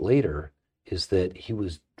about later, is that he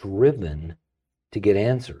was driven to get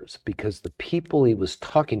answers because the people he was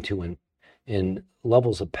talking to in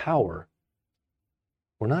levels of power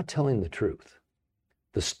were not telling the truth.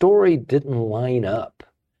 The story didn't line up,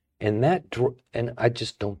 and I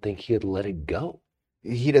just don't think he had let it go.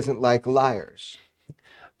 He doesn't like liars.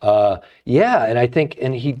 Yeah, and I think, I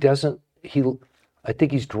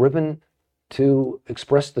think he's driven to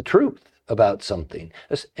express the truth about something.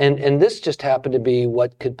 And this just happened to be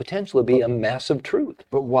what could potentially be a massive truth.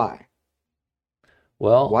 But why?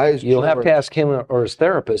 Well, you'll have to ask him or his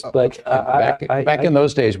therapist, but back in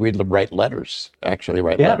those days, we'd write letters,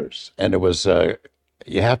 letters. And it was,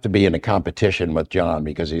 you have to be in a competition with John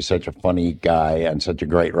because he's such a funny guy and such a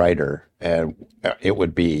great writer. And it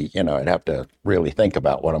would be, I'd have to really think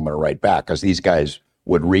about what I'm going to write back because these guys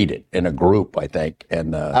would read it in a group, I think.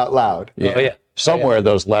 And out loud. Yeah. Oh, yeah. Somewhere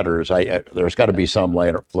those letters, there's got to be some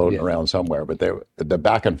later floating around somewhere, but the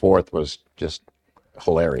back and forth was just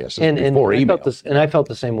hilarious. And I felt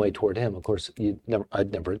the same way toward him. Of course,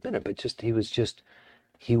 I'd never admit it, but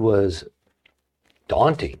he was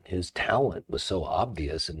daunting. His talent was so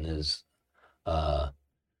obvious, and his,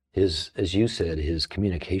 as you said, his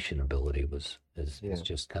communication ability is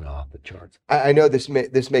just kind of off the charts. I know this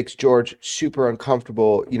makes George super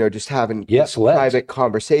uncomfortable, just having private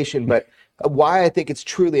conversation, but why I think it's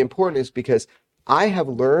truly important is because I have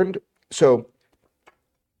learned, so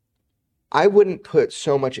I wouldn't put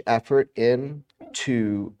so much effort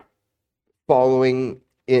into following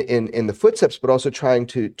in the footsteps, but also trying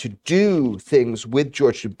to do things with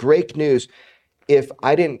George, to break news, if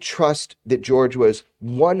I didn't trust that George was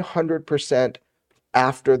 100%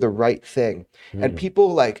 after the right thing. And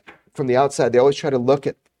people from the outside, they always try to look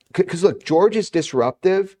at, because look, George is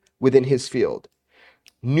disruptive within his field.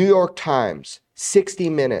 New York Times, 60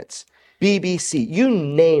 Minutes, BBC, you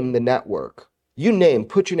name the network.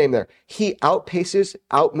 Put your name there. He outpaces,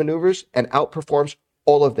 outmaneuvers, and outperforms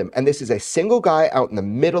all of them. And this is a single guy out in the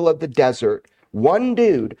middle of the desert, one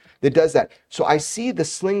dude that does that. So I see the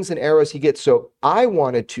slings and arrows he gets. So I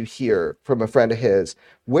wanted to hear from a friend of his,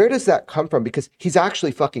 where does that come from? Because he's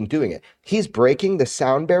actually fucking doing it. He's breaking the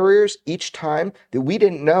sound barriers each time that we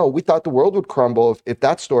didn't know. We thought the world would crumble if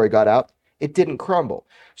that story got out. It didn't crumble.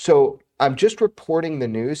 So I'm just reporting the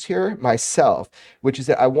news here myself, which is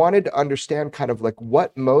that I wanted to understand kind of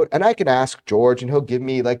what mode, and I can ask George and he'll give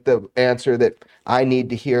me the answer that I need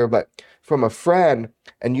to hear, but from a friend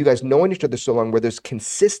and you guys knowing each other so long, where there's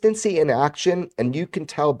consistency in action and you can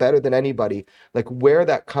tell better than anybody, where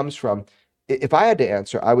that comes from. If I had to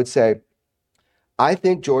answer, I would say, I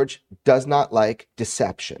think George does not like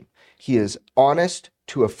deception. He is honest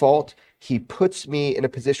to a fault. He puts me in a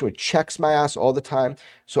position where he checks my ass all the time.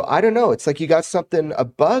 So I don't know. It's like you got a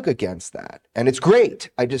bug against that. And it's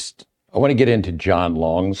great. I want to get into John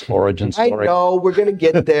Long's origin story. I know, we're going to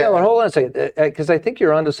get there. Yeah, well, hold on a second, because I think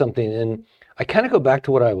you're onto something. And I kind of go back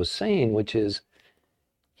to what I was saying, which is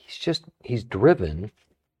he's driven.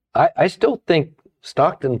 I still think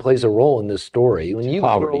Stockton plays a role in this story. When you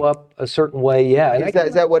grow up a certain way, yeah. And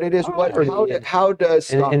is that what it is? How does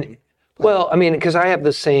Stockton? Well, I mean, because I have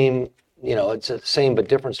the same, it's the same but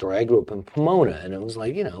different story. I grew up in Pomona, and it was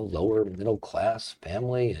lower middle class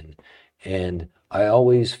family, and I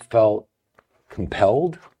always felt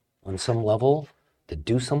compelled on some level to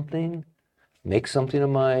do something, make something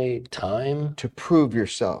of my time. To prove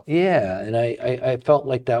yourself. Yeah, and I felt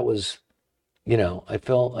like that was, I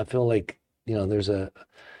feel like, there's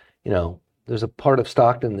a part of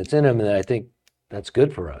Stockton that's in him, and I think that's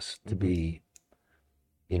good for us to be,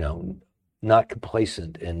 not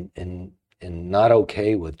complacent and not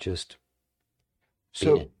okay with just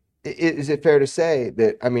being Is it fair to say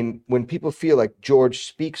that, when people feel like George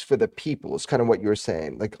speaks for the people, is kind of what you were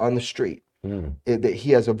saying, on the street, that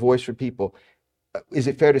he has a voice for people. Is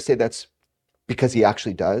it fair to say that's because he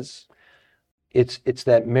actually does? It's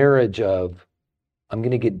that marriage of, I'm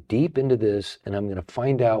going to get deep into this and I'm going to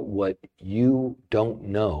find out what you don't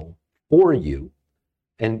know for you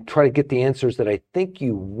and try to get the answers that I think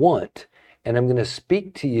you want. And I'm going to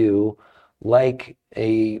speak to you like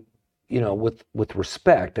a, with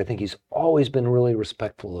respect. I think he's always been really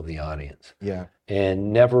respectful of the audience. Yeah.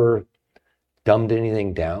 And never dumbed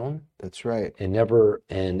anything down. That's right. And never,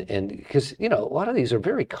 and because, a lot of these are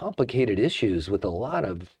very complicated issues with a lot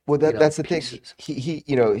of, that's the pieces. thing.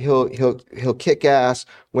 He'll kick ass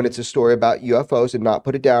when it's a story about UFOs and not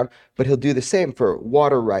put it down, but he'll do the same for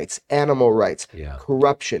water rights, animal rights,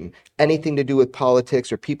 corruption, anything to do with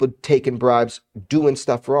politics or people taking bribes, doing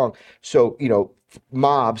stuff wrong. So,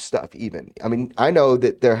 mob stuff even. I mean, I know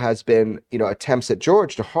that there has been, attempts at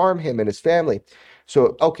George to harm him and his family.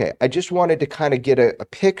 So, okay, I just wanted to kind of get a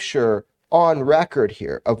picture on record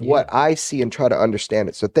here of what I see and try to understand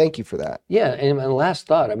it. So thank you for that. Yeah, and my last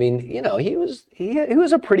thought, I mean, he was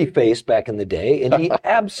a pretty face back in the day, and he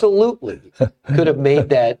absolutely could have made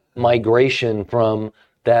that migration from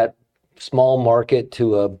that small market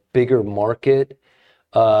to a bigger market.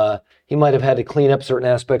 He might have had to clean up certain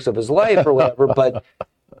aspects of his life or whatever,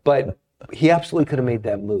 but he absolutely could have made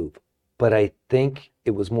that move. But I think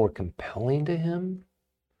it was more compelling to him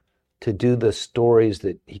to do the stories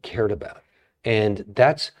that he cared about. And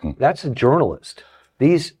that's a journalist.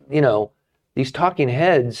 These talking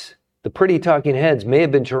heads, the pretty talking heads may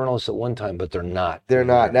have been journalists at one time, but they're not. They're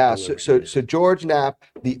not now. So George Knapp,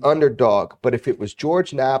 the underdog, but if it was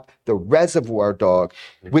George Knapp, the Reservoir Dog,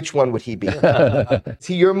 which one would he be?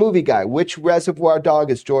 See, you're a movie guy. Which Reservoir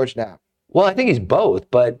Dog is George Knapp? Well, I think he's both,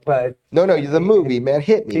 but No, you're the movie, man.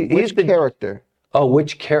 Hit me. Which character? Oh,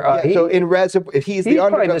 which character? So in Reservoir, if he's the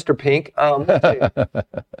underdog, probably Mr. Pink.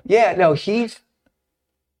 Yeah, no, he's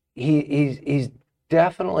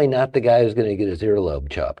definitely not the guy who's going to get his earlobe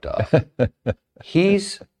chopped off.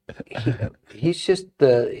 He's just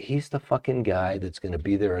the fucking guy that's going to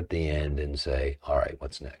be there at the end and say, all right,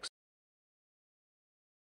 what's next?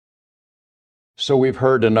 So we've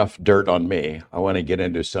heard enough dirt on me. I want to get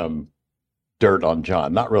into some dirt on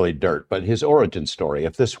John. Not really dirt, but his origin story.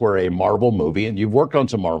 If this were a Marvel movie, and you've worked on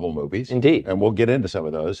some Marvel movies. Indeed. And we'll get into some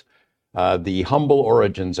of those. The humble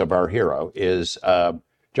origins of our hero is, John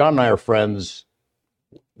and I are friends.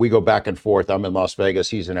 We go back and forth. I'm in Las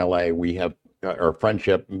Vegas. He's in LA. We have our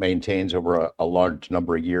friendship maintains over a large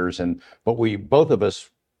number of years. But both of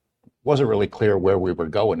us wasn't really clear where we were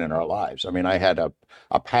going in our lives. I mean, I had a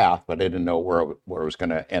path, but I didn't know where it was going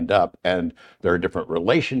to end up. And there are different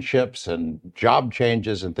relationships and job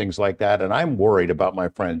changes and things like that. And I'm worried about my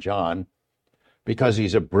friend John because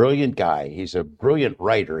he's a brilliant guy. He's a brilliant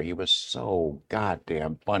writer. He was so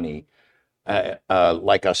goddamn funny.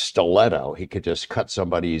 Like a stiletto. He could just cut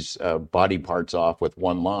somebody's body parts off with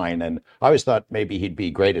one line. And I always thought maybe he'd be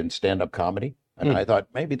great in stand-up comedy. And I thought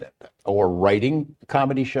maybe that, or writing a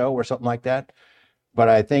comedy show or something like that. But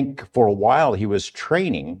I think for a while he was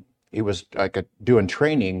training. He was doing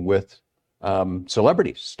training with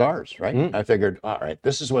celebrities, stars, right? I figured, all right,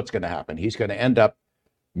 this is what's going to happen. He's going to end up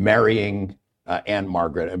marrying Anne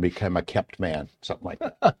Margaret and become a kept man, something like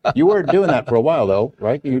that. You were doing that for a while, though,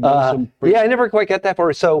 right? You yeah, I never quite got that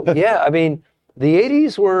far. So yeah, I mean, the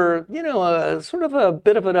 '80s were, sort of a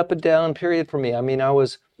bit of an up and down period for me. I mean, I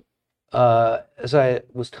was, as I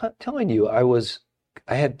was telling you,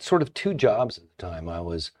 I had sort of two jobs at the time. I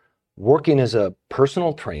was working as a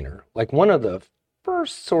personal trainer, like one of the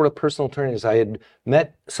first sort of personal trainers. I had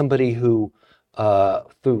met somebody who,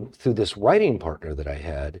 through this writing partner that I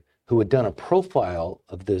had, who had done a profile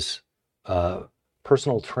of this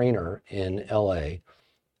personal trainer in LA.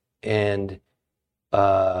 And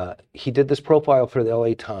he did this profile for the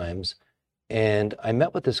LA Times. And I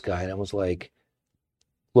met with this guy and I was like,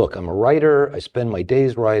 look, I'm a writer. I spend my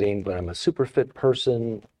days writing, but I'm a super fit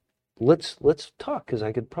person. Let's talk, because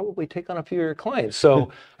I could probably take on a few of your clients.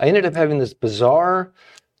 So I ended up having this bizarre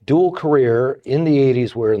dual career in the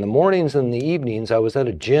 80s where in the mornings and the evenings I was at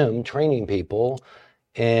a gym training people.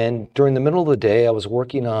 And during the middle of the day, I was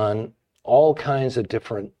working on all kinds of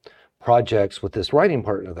different projects with this writing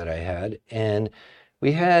partner that I had. And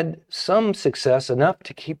we had some success, enough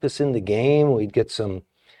to keep us in the game. We'd get some,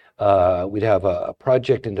 we'd have a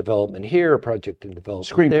project in development here, a project in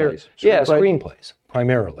development there. Yeah, screenplays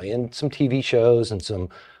primarily, and some TV shows and some,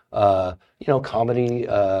 comedy,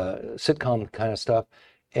 sitcom kind of stuff.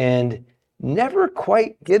 And never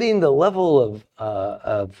quite getting the level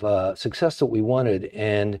of success that we wanted,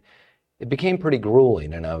 and it became pretty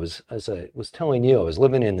grueling. And as I was telling you, I was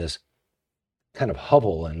living in this kind of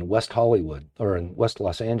hovel in West Hollywood, or in West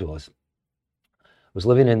Los Angeles. I was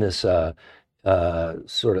living in this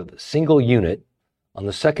sort of single unit on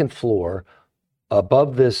the second floor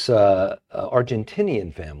above this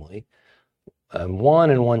Argentinian family. Juan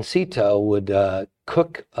and Juancito would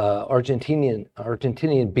cook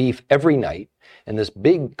Argentinian beef every night, and this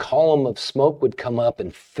big column of smoke would come up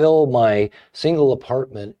and fill my single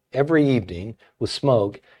apartment every evening with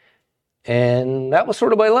smoke. And that was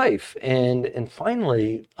sort of my life. And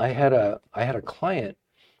finally, I had a client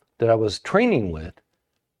that I was training with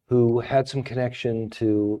who had some connection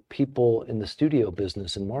to people in the studio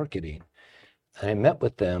business and marketing. And I met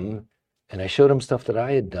with them and I showed them stuff that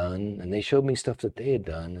I had done, and they showed me stuff that they had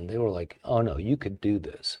done, and they were like, oh no, you could do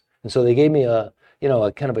this. And so they gave me a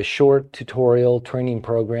kind of a short tutorial training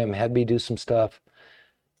program, had me do some stuff,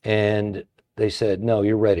 and they said, no,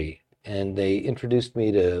 you're ready. And they introduced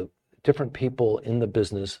me to different people in the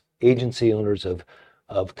business, agency owners of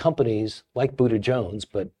companies like Buda Jones,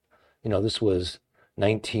 but this was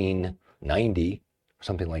 1990 or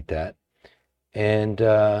something like that. And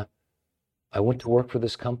I went to work for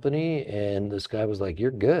this company, and this guy was like,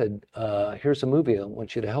 you're good. Here's a movie I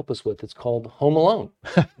want you to help us with. It's called Home Alone.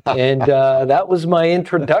 And that was my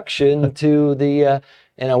introduction to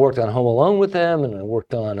and I worked on Home Alone with them, and I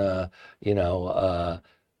worked on,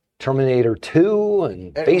 Terminator 2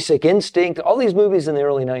 and Basic Instinct, all these movies in the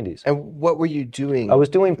early 90s. And what were you doing? I was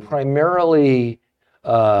doing primarily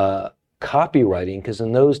copywriting, because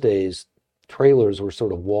in those days, trailers were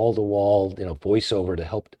sort of wall-to-wall, voiceover to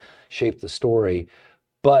help shape the story.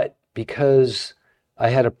 But because I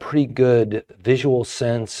had a pretty good visual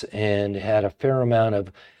sense and had a fair amount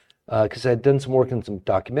of, because I'd done some work in some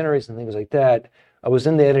documentaries and things like that, I was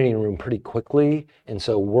in the editing room pretty quickly. And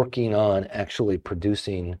so working on actually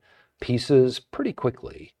producing pieces pretty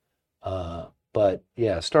quickly. But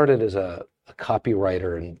yeah, started as a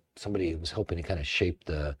copywriter and somebody who was helping to kind of shape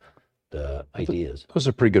the ideas. Those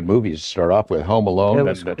are pretty good movies to start off with. Home Alone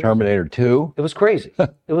and Terminator 2. It was crazy.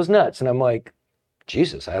 It was nuts. And I'm like,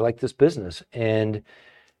 Jesus, I like this business. And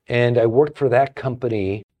I worked for that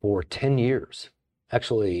company for 10 years,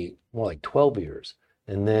 actually more like 12 years.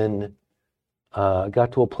 And then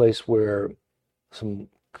got to a place where some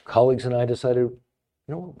colleagues and I decided,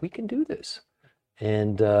 we can do this.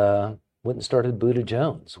 And went and started Buda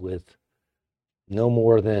Jones with no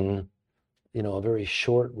more than a very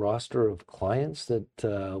short roster of clients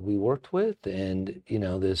that we worked with, and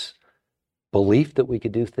this belief that we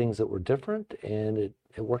could do things that were different, and it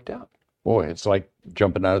worked out. Boy, it's like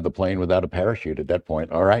jumping out of the plane without a parachute at that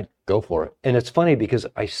point. All right, go for it. And it's funny because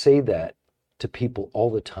I say that to people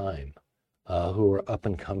all the time who are up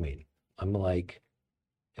and coming. I'm like,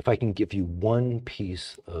 if I can give you one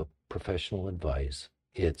piece of professional advice,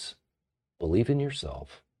 it's believe in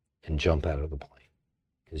yourself and jump out of the plane,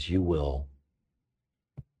 because you will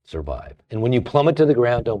survive. And when you plummet to the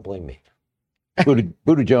ground, don't blame me.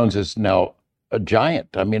 Buda Jones is now a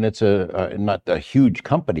giant. I mean, it's not a huge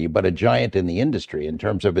company, but a giant in the industry in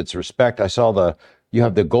terms of its respect. I saw you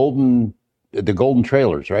have the golden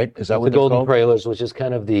trailers, right? Is that what the golden trailers, which is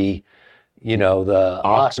kind of the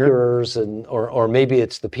Oscars or maybe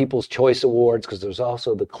it's the People's Choice Awards, because there's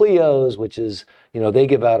also the Clios, which is, they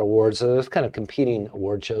give out awards. So there's kind of competing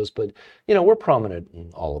award shows, but, we're prominent in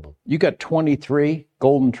all of them. You got 23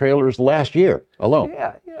 golden trailers last year alone.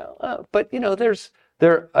 Yeah, but,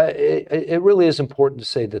 it really is important to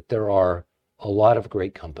say that there are a lot of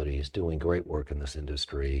great companies doing great work in this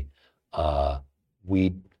industry. I'm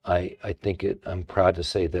proud to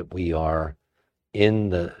say that we are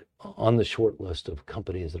on the short list of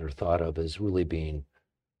companies that are thought of as really being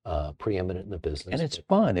preeminent in the business. And it's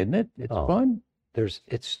fun, isn't it? It's fun.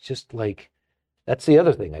 It's just like, that's the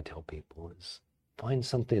other thing I tell people is find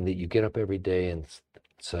something that you get up every day and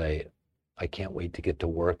say, I can't wait to get to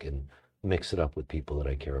work, and mix it up with people that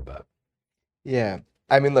I care about. Yeah.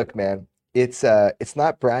 I mean, look, man, it's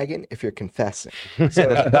not bragging if you're confessing. So it's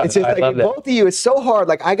just like both of you, it's so hard.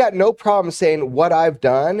 Like, I got no problem saying what I've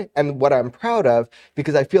done and what I'm proud of,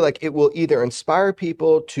 because I feel like it will either inspire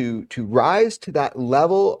people to rise to that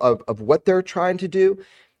level of what they're trying to do.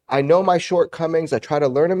 I know my shortcomings. I try to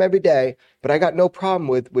learn them every day, but I got no problem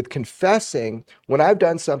with confessing when I've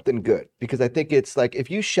done something good, because I think it's like,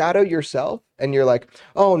 if you shadow yourself and you're like,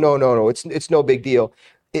 oh, no, it's no big deal.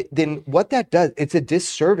 Then what that does, it's a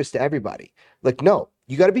disservice to everybody. Like, no,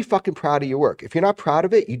 you got to be fucking proud of your work. If you're not proud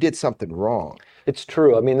of it, you did something wrong. It's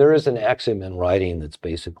true. I mean, there is an axiom in writing that's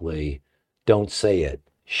basically, don't say it,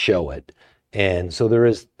 show it. And so there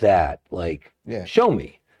is that, like, show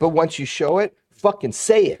me. But once you show it, fucking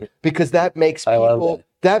say it, because that makes people,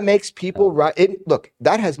 look,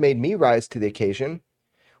 that has made me rise to the occasion.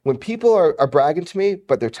 When people are bragging to me,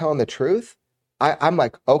 but they're telling the truth, I'm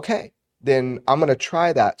like, okay, then I'm going to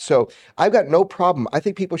try that. So I've got no problem. I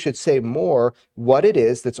think people should say more what it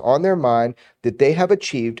is that's on their mind that they have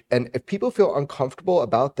achieved. And if people feel uncomfortable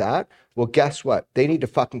about that, well, guess what? They need to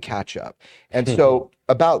fucking catch up. And so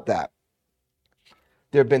about that,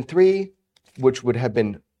 there have been 3, which would have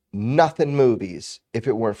been nothing movies if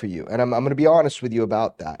it weren't for you. And I'm going to be honest with you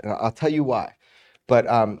about that. And I'll tell you why. But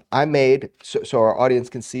I made, so our audience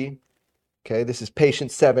can see, okay, this is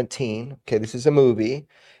Patient 17. Okay, this is a movie.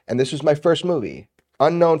 And this was my first movie.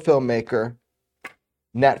 Unknown filmmaker.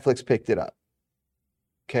 Netflix picked it up.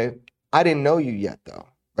 Okay. I didn't know you yet though,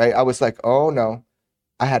 right? I was like, oh no.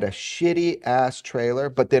 I had a shitty ass trailer,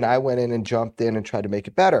 but then I went in and jumped in and tried to make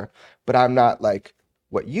it better. But I'm not like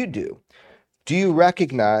what you do. Do you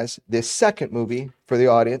recognize this second movie for the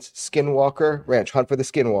audience, Skinwalker Ranch, Hunt for the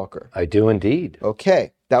Skinwalker? I do indeed.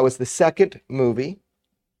 Okay. That was the second movie.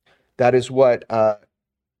 That is what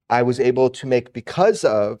I was able to make because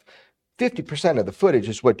of 50% of the footage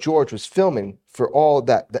is what George was filming for all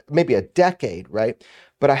that maybe a decade, right?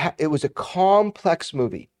 But it was a complex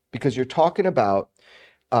movie because you're talking about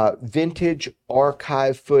vintage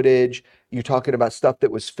archive footage. You're talking about stuff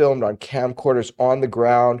that was filmed on camcorders on the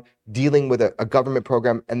ground, dealing with a government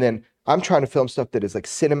program. And then I'm trying to film stuff that is like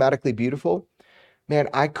cinematically beautiful. Man,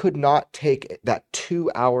 I could not take that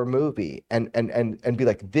 2-hour movie and be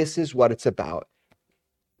like, this is what it's about.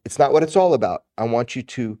 It's not what it's all about. I want you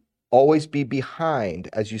to always be behind,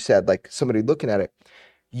 as you said, like somebody looking at it.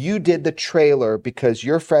 You did the trailer because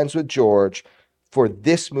you're friends with George for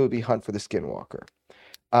this movie, Hunt for the Skinwalker.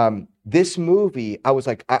 This movie, I was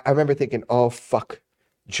like, I remember thinking, oh, fuck,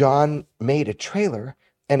 John made a trailer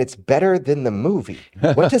and it's better than the movie.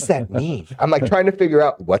 What does that mean? I'm like trying to figure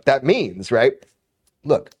out what that means, right?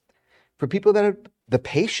 Look, for people that have the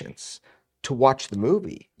patience to watch the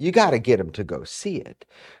movie, you got to get them to go see it.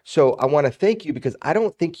 So I want to thank you because I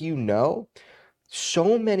don't think you know,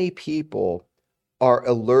 so many people are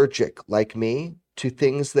allergic like me to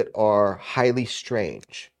things that are highly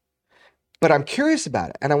strange. But I'm curious about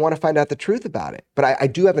it and I want to find out the truth about it. But I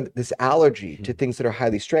do have this allergy to things that are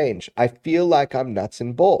highly strange. I feel like I'm nuts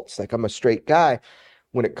and bolts, like I'm a straight guy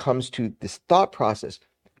when it comes to this thought process.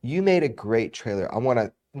 You made a great trailer. I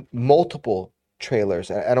want multiple trailers,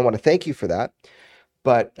 and I want to thank you for that.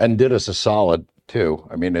 And did us a solid too.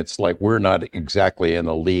 I mean, it's like we're not exactly in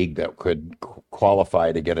a league that could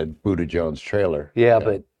qualify to get a Buddha Jones trailer. Yeah,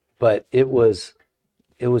 but it was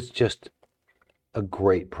just a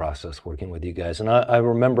great process working with you guys. And I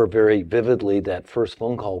remember very vividly that first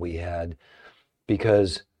phone call we had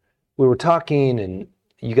because we were talking and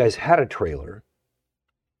you guys had a trailer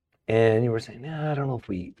and you were saying, I don't know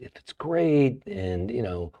if it's great. And,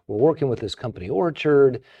 we're working with this company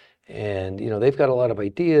Orchard and, they've got a lot of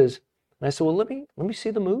ideas. And I said, well, let me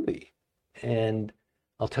see the movie and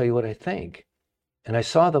I'll tell you what I think. And I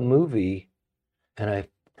saw the movie and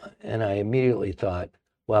I immediately thought,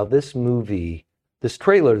 wow, this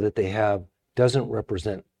trailer that they have doesn't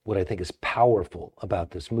represent what I think is powerful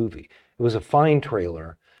about this movie. It was a fine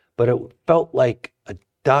trailer, but it felt like a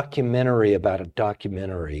documentary about a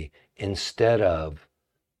documentary instead of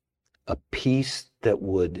a piece that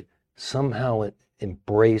would somehow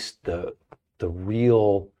embrace the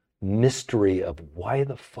real mystery of why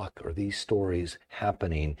the fuck are these stories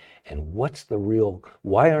happening and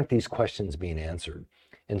why aren't these questions being answered?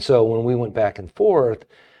 And so when we went back and forth,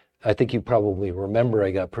 I think you probably remember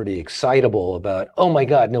I got pretty excitable about, oh my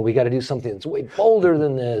God, no, we got to do something that's way bolder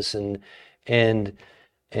than this. And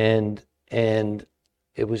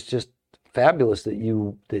it was just fabulous that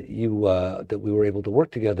we were able to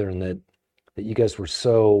work together and that you guys were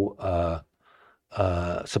so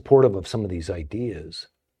supportive of some of these ideas.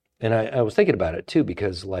 And I was thinking about it too,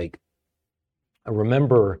 because like, I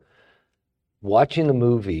remember watching the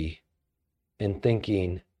movie and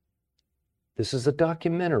thinking, this is a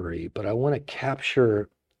documentary, but I want to capture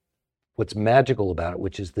what's magical about it,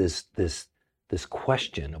 which is this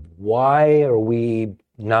question of why are we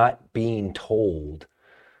not being told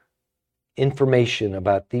information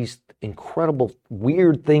about these incredible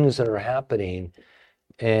weird things that are happening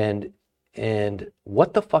and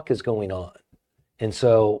what the fuck is going on? And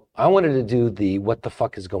so I wanted to do the what the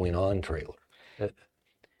fuck is going on trailer.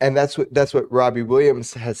 And that's what Robbie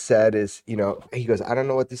Williams has said is, he goes, I don't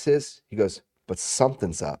know what this is. He goes, but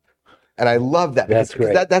something's up. And I love that. That's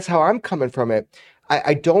great. That's how I'm coming from it.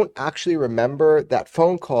 I don't actually remember that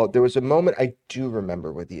phone call. There was a moment I do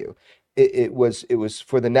remember with you. It was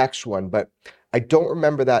for the next one, but I don't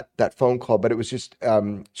remember that phone call, but it was just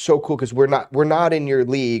so cool because we're not in your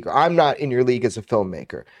league. I'm not in your league as a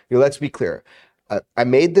filmmaker. Let's be clear. I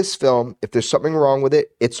made this film. If there's something wrong with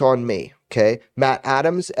it, it's on me. Okay. Matt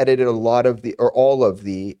Adams edited a lot of all of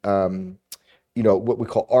the, what we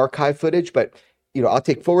call archive footage, but I'll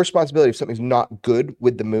take full responsibility if something's not good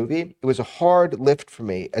with the movie. It was a hard lift for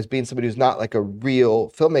me as being somebody who's not like a real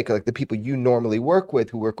filmmaker, like the people you normally work with,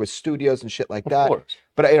 who work with studios and shit like that. Of course.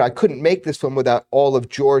 But I couldn't make this film without all of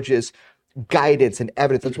George's guidance and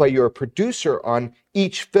evidence. That's why you're a producer on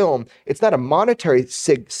each film. It's not a monetary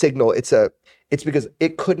signal. It's because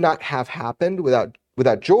it could not have happened without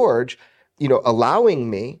George, allowing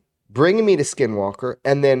me, bringing me to Skinwalker,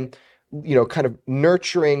 and then kind of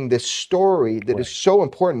nurturing this story that is so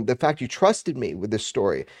important. The fact you trusted me with this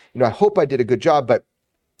story, I hope I did a good job. But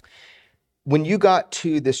when you got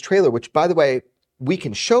to this trailer, which by the way, we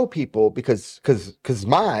can show people because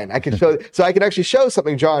mine, I can show, so I can actually show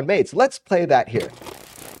something John made. So let's play that here.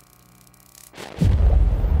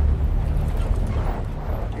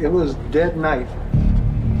 It was dead night.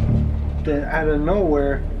 Then out of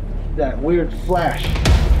nowhere, that weird flash.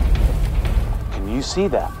 Can you see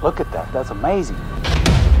that? Look at that. That's amazing.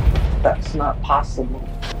 That's not possible.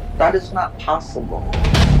 That is not possible.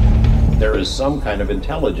 There is some kind of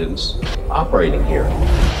intelligence operating here.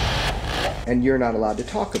 And you're not allowed to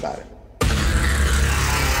talk about it.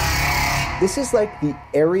 This is like the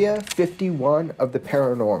Area 51 of the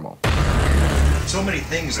paranormal. So many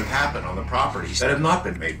things have happened on the properties that have not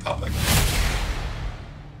been made public.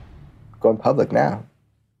 Going public now.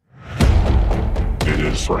 It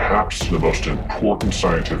is perhaps the most important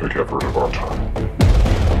scientific effort of our time.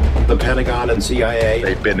 The Pentagon and CIA,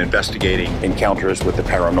 They've been investigating encounters with the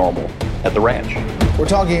paranormal at the ranch. We're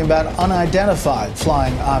talking about unidentified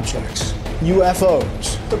flying objects,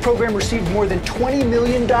 UFOs. The program received more than $20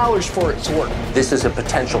 million for its work. This is a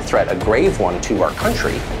potential threat, a grave one to our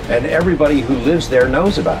country. And everybody who lives there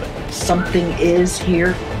knows about it. Something is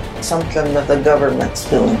here. Something that the government's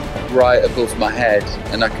doing. Right above my head,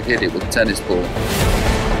 and I could hit it with a tennis ball.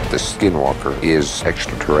 The Skinwalker is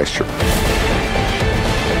extraterrestrial.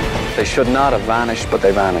 They should not have vanished, but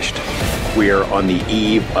they vanished. We are on the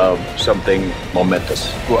eve of something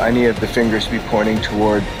momentous. Well, I needed the fingers to be pointing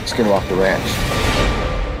toward Skinwalker Ranch.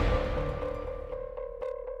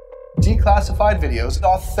 Declassified videos,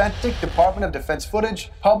 authentic Department of Defense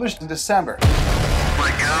footage published in December. Oh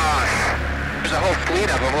my gosh. There's a whole fleet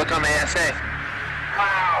of them. Look on the ASA.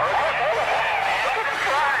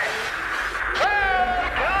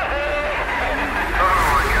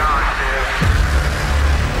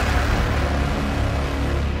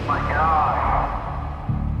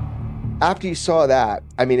 After you saw that,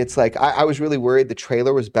 I mean, it's like, I was really worried the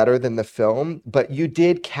trailer was better than the film, but you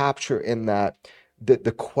did capture in that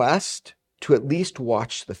the quest to at least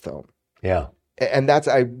watch the film. Yeah. And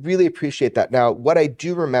I really appreciate that. Now, what I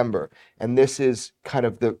do remember, and this is kind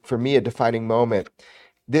of for me, a defining moment,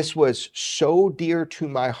 this was so dear to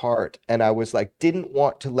my heart. And I was like, didn't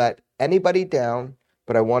want to let anybody down,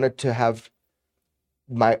 but I wanted to have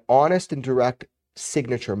my honest and direct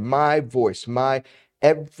signature, my voice,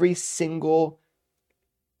 every single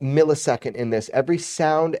millisecond in this, every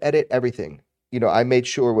sound edit, everything, I made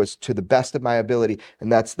sure was to the best of my ability. And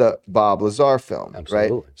that's the Bob Lazar film, Absolutely.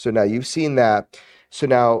 Right? So now you've seen that. So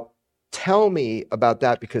now tell me about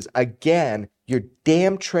that, because again, your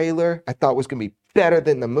damn trailer I thought was going to be better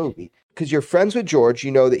than the movie. Because you're friends with George, you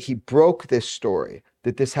know that he broke this story,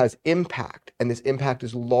 that this has impact, and this impact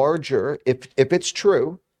is larger. If it's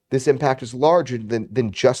true, this impact is larger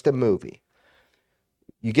than just a movie.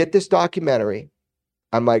 You get this documentary.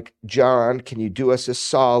 I'm like, John, can you do us a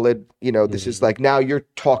solid? This is like, now you're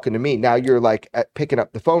talking to me. Now you're like picking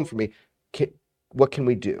up the phone for me. What can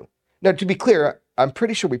we do? Now, to be clear, I'm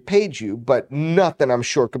pretty sure we paid you, but nothing, I'm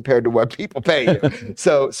sure, compared to what people pay you.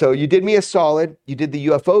 So you did me a solid. You did the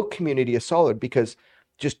UFO community a solid, because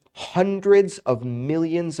just hundreds of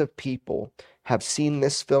millions of people have seen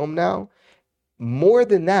this film now. More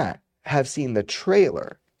than that, have seen the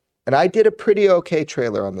trailer. And I did a pretty okay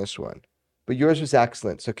trailer on this one, but yours was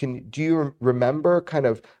excellent. So do you remember kind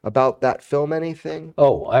of about that film anything?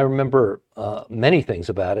 Oh, I remember many things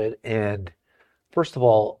about it. And first of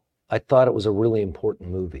all, I thought it was a really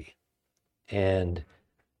important movie. And,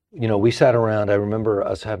 we sat around, I remember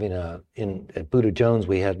us having at Buddha Jones,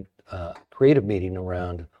 we had a creative meeting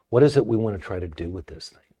around what is it we want to try to do with this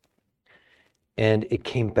thing? And it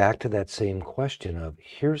came back to that same question of,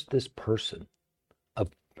 here's this person, a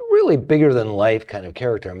really bigger than life kind of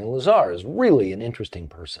character. I mean, Lazar is really an interesting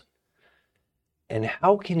person. And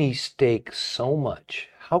how can he stake so much?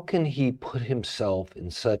 How can he put himself in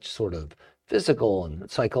such sort of physical and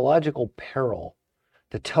psychological peril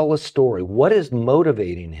to tell a story? What is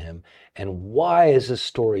motivating him, and why is this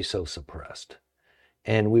story so suppressed?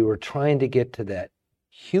 And we were trying to get to that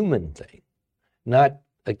human thing. Not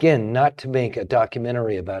to make a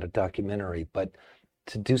documentary about a documentary, but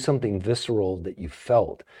to do something visceral that you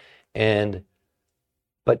felt.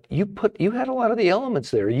 But you had a lot of the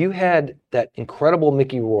elements there. You had that incredible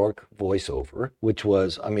Mickey Rourke voiceover, which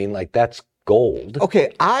was, that's gold.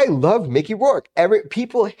 Okay, I love Mickey Rourke.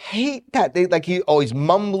 People hate that. He always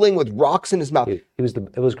mumbling with rocks in his mouth. It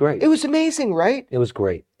was great. It was amazing, right? It was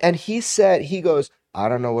great. And he goes, I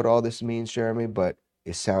don't know what all this means, Jeremy, but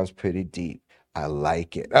it sounds pretty deep. I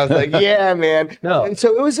like it. I was like, yeah, man. No. And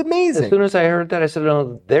so it was amazing. As soon as I heard that, I said,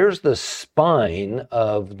 oh, there's the spine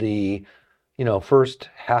of the, first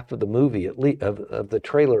half of the movie, at least of the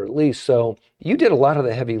trailer, at least. So you did a lot of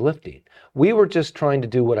the heavy lifting. We were just trying to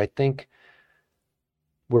do what I think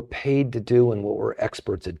we're paid to do and what we're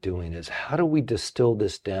experts at doing is how do we distill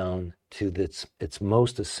this down to its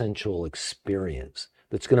most essential experience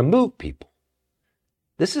that's going to move people.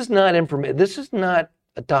 This is not This is not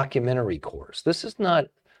a documentary course. This is not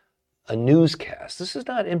a newscast. This is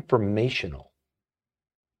not informational.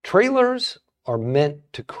 Trailers are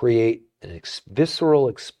meant to create an visceral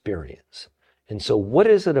experience. And so what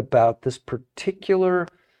is it about this particular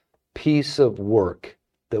piece of work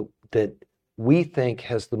that we think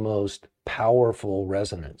has the most powerful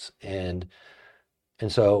resonance? And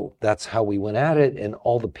so that's how we went at it, and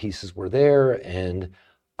all the pieces were there. And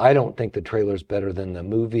I don't think the trailer's better than the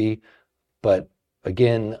movie, but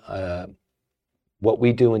again, what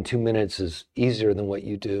we do in 2 minutes is easier than what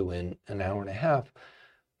you do in an hour and a half.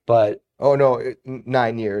 But oh no,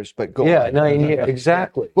 9 years. But go on. Yeah, 9 years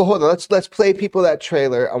exactly. Well, hold on. Let's play people that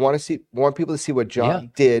trailer. I want people to see what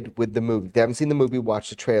John did with the movie. If they haven't seen the movie, watch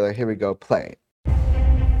the trailer. Here we go. Play it.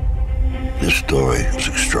 This story is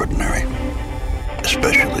extraordinary,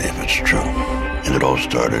 especially if it's true. And it all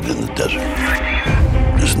started in the desert,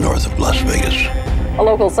 just north of Las Vegas. A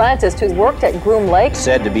local scientist who's worked at Groom Lake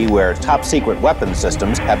said to be where top secret weapons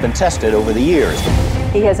systems have been tested over the years.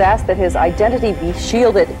 He has asked that his identity be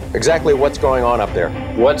shielded. Exactly what's going on up there?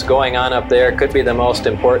 What's going on up there could be the most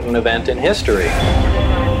important event in history.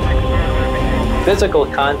 Physical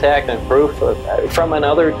contact and proof from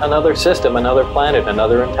another system, another planet,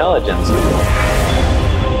 another intelligence.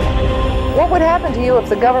 What would happen to you if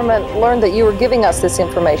the government learned that you were giving us this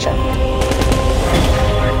information?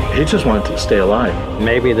 He just wanted to stay alive.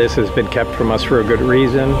 Maybe this has been kept from us for a good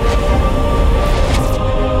reason.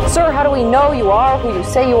 Sir, how do we know you are who you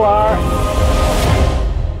say you are?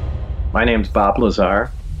 My name's Bob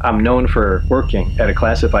Lazar. I'm known for working at a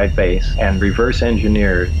classified base and reverse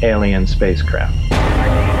engineered alien spacecraft.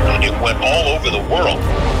 It went all over the world.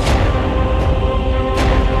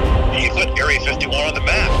 He put Area 51 on the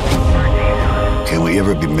map. Can we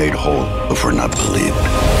ever be made whole if we're not believed?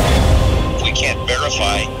 We can't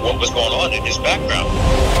verify what was going on in his background.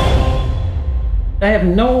 I have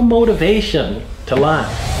no motivation to lie.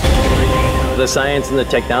 The science and the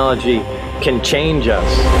technology can change us.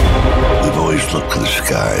 We've always looked to the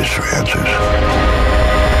skies for answers,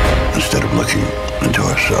 instead of looking into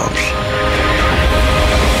ourselves.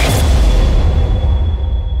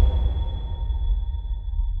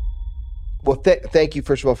 Well, thank you,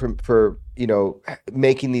 first of all, for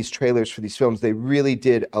making these trailers for these films. They really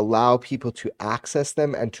did allow people to access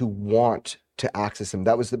them and to want to access them.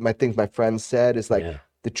 That was my thing my friend said, is like,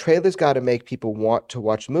 the trailer's got to make people want to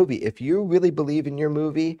watch the movie. If you really believe in your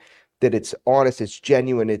movie, that it's honest, it's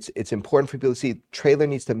genuine, it's important for people to see, trailer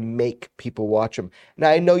needs to make people watch them. Now,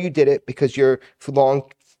 I know you did it because you're long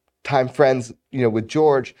time friends, with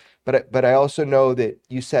George, but I also know that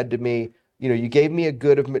you said to me, you gave me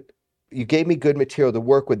good material to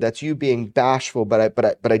work with. That's you being bashful,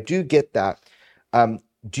 but I do get that.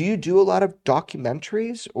 Do you do a lot of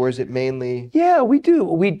documentaries, or is it mainly? Yeah, we do.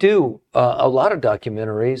 We do a lot of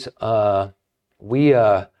documentaries. We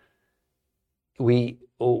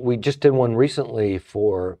just did one recently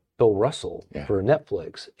for Bill Russell for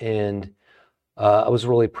Netflix, and I was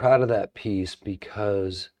really proud of that piece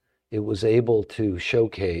because it was able to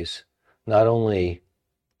showcase not only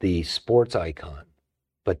the sports icon,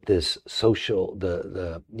 but this social,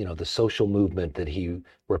 the social movement that he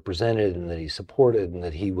represented and that he supported and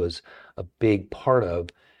that he was a big part of.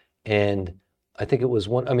 And I think it was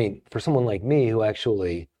for someone like me who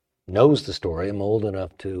actually knows the story, I'm old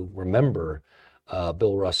enough to remember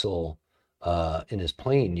Bill Russell in his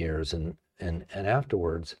playing years and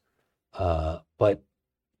afterwards. But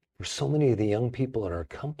for so many of the young people at our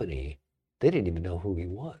company, they didn't even know who he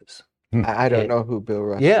was. I don't know who Bill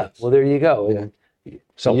Russell is. Yeah, well, there you go. Yeah.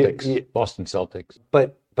 Celtics, Boston Celtics.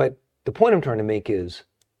 But the point I'm trying to make is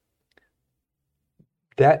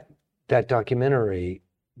that documentary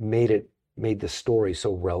made the story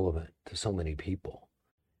so relevant to so many people.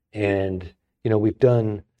 And, we've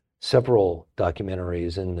done several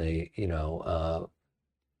documentaries in the,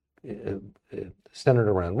 centered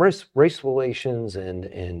around race relations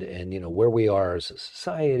and where we are as a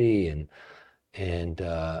society and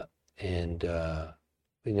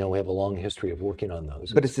we have a long history of working on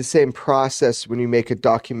those. But it's the same process when you make a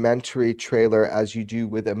documentary trailer as you do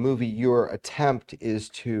with a movie. Your attempt is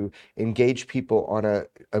to engage people on a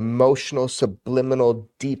emotional, subliminal,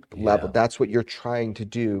 deep level. That's what you're trying to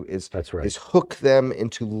do is hook them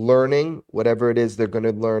into learning whatever it is they're going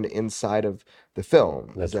to learn inside of the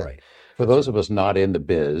film. That's right. For those of us not in the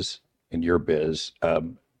biz, in your biz,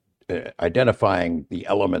 identifying the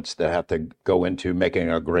elements that have to go into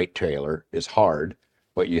making a great trailer is hard.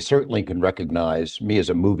 But you certainly can recognize, me as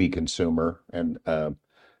a movie consumer, and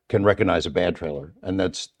can recognize a bad trailer. And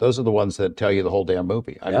those are the ones that tell you the whole damn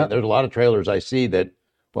movie. I mean, there's a lot of trailers I see that,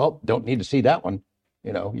 well, don't need to see that one.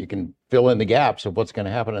 You can fill in the gaps of what's going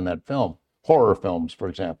to happen in that film. Horror films, for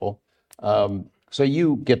example. So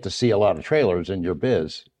you get to see a lot of trailers in your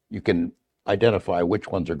biz. You can identify which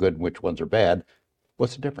ones are good and which ones are bad.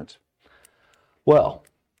 What's the difference? Well,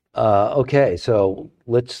 okay, so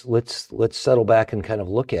let's settle back and kind of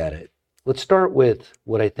look at it. Let's start with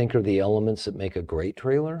what I think are the elements that make a great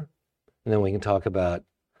trailer, and then we can talk about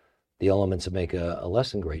the elements that make a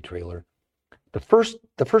less than great trailer. The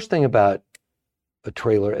first thing about a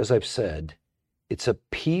trailer, as I've said, it's a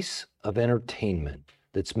piece of entertainment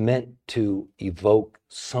that's meant to evoke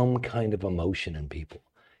some kind of emotion in people.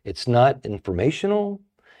 It's not informational.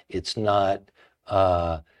 It's not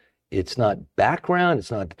background.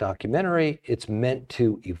 It's not a documentary. It's meant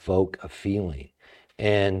to evoke a feeling.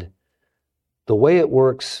 And the way it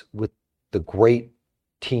works with the great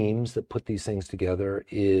teams that put these things together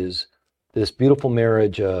is this beautiful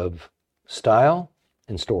marriage of style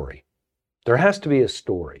and story. There has to be a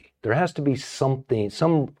story. There has to be something,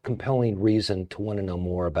 some compelling reason to want to know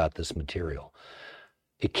more about this material.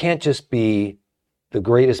 It can't just be the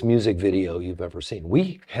greatest music video you've ever seen.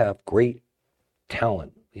 We have great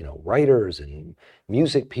talent, writers and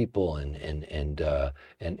music people and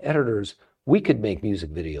editors. We could make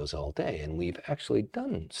music videos all day, and we've actually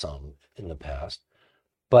done some in the past.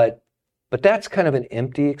 But that's kind of an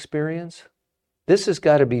empty experience. This has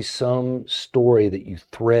got to be some story that you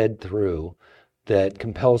thread through that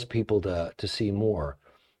compels people to see more.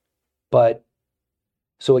 But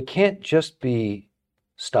so it can't just be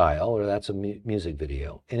style, or that's a music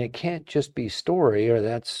video, and it can't just be story, or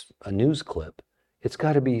that's a news clip. It's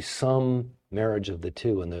got to be some marriage of the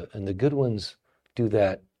two, and the good ones do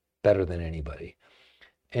that better than anybody.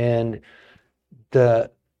 And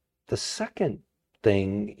the second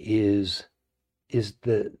thing is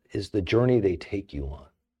the journey they take you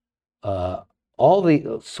on.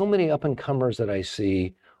 So many up and comers that I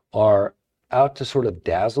see are out to sort of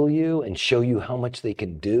dazzle you and show you how much they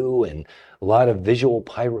can do, and a lot of visual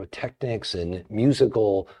pyrotechnics and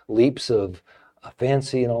musical leaps of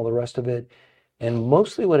fancy and all the rest of it. And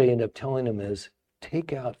mostly what I end up telling them is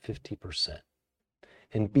take out 50%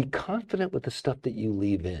 and be confident with the stuff that you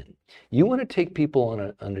leave in. You want to take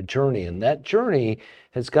people on a journey, and that journey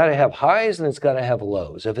has got to have highs and it's got to have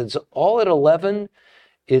lows. If it's all at 11,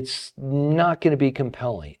 it's not going to be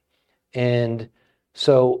compelling. And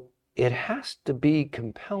so it has to be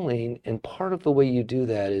compelling, and part of the way you do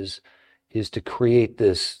that is to create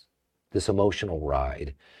this emotional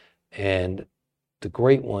ride. And the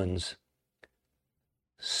great ones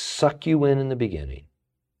suck you in the beginning.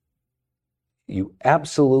 You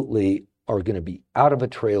absolutely are going to be out of a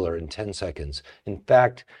trailer in 10 seconds. In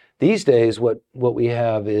fact, these days, what we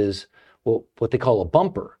have is what they call a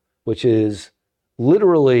bumper, which is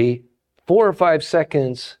literally 4 or 5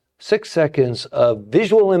 seconds, 6 seconds of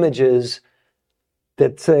visual images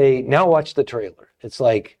that say, now watch the trailer. It's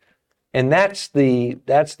like, and that's the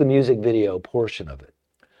music video portion of it.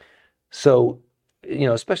 So,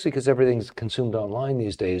 especially because everything's consumed online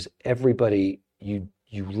these days, everybody, you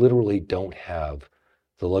literally don't have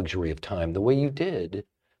the luxury of time the way you did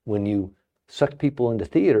when you sucked people into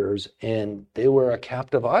theaters and they were a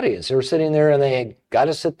captive audience. They were sitting there and they got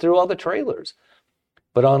to sit through all the trailers.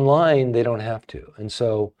 But online, they don't have to. And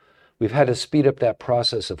so we've had to speed up that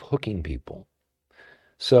process of hooking people.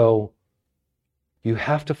 So you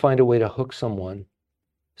have to find a way to hook someone,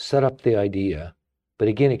 set up the idea. But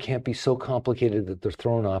again, it can't be so complicated that they're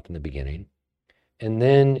thrown off in the beginning. And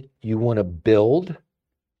then you want to build,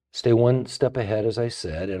 stay one step ahead, as I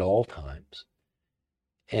said, at all times,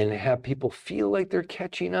 and have people feel like they're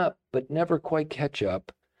catching up, but never quite catch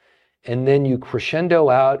up. And then you crescendo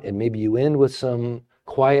out, and maybe you end with some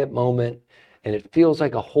quiet moment, and it feels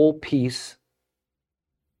like a whole piece,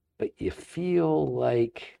 but you feel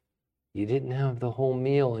like you didn't have the whole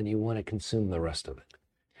meal and you want to consume the rest of it.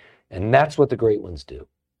 And that's what the great ones do.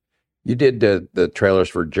 You did the trailers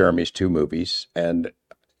for Jeremy's 2 movies, and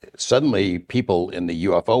suddenly people in the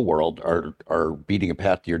UFO world are beating a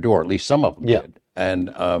path to your door. At least some of them did. And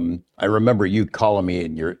I remember you calling me,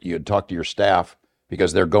 and you had talked to your staff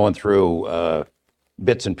because they're going through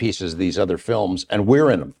bits and pieces of these other films, and we're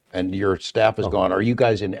in them. And your staff has gone, are you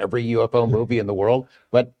guys in every UFO movie in the world?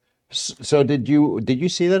 But so did you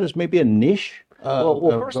see that as maybe a niche? Well,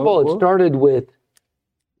 first of all, it started with,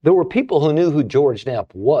 there were people who knew who George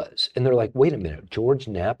Knapp was. And they're like, wait a minute, George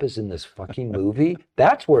Knapp is in this fucking movie?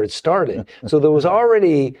 That's where it started. So there was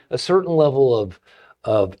already a certain level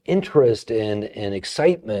of interest and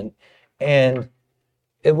excitement. And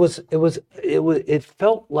it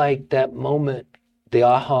felt like that moment, the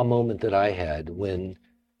aha moment that I had when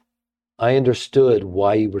I understood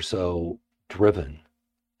why you were so driven.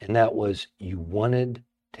 And that was, you wanted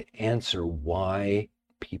to answer why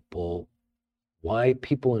people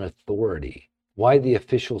in authority, why the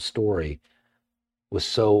official story was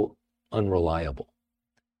so unreliable.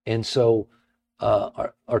 And so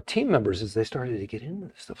our team members, as they started to get into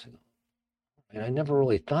this stuff, and I never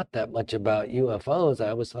really thought that much about UFOs. I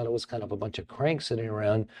always thought it was kind of a bunch of cranks sitting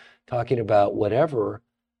around talking about whatever.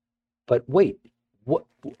 But wait,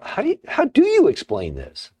 how do you explain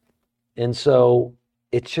this? And so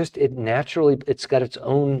it's got its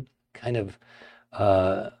own kind of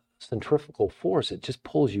centrifugal force. It just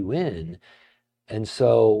pulls you in. And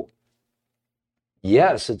so,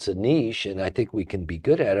 yes, it's a niche, and I think we can be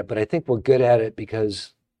good at it, but I think we're good at it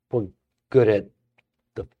because we're good at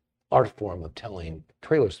the art form of telling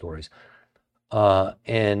trailer stories.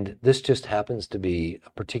 And this just happens to be a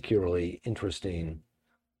particularly interesting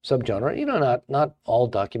subgenre. You know, not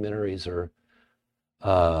all documentaries are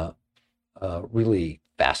really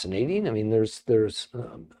fascinating. I mean, there's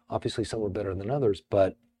obviously some are better than others,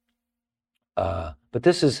 but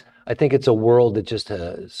this is, I think it's a world that just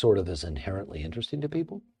sort of is inherently interesting to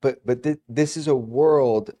people. But this is a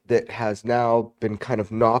world that has now been kind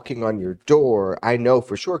of knocking on your door. I know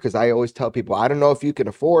for sure, because I always tell people, I don't know if you can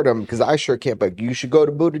afford them, because I sure can't, but you should go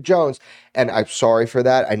to Buddha Jones. And I'm sorry for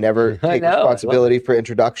that. I never take responsibility for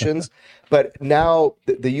introductions. But now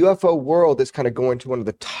the UFO world is kind of going to one of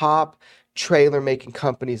the top trailer making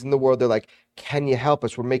companies in the world. They're like, can you help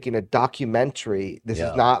us? We're making a documentary. This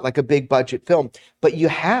is not like a big budget film, but you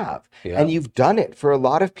have, and you've done it for a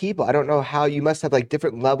lot of people. I don't know how, you must have like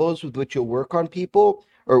different levels with which you'll work on people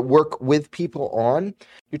or work with people on.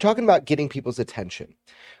 You're talking about getting people's attention.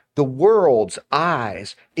 The world's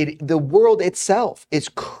eyes, the world itself is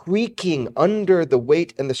creaking under the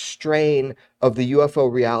weight and the strain of the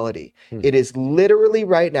UFO reality. It is literally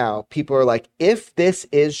right now, people are like, if this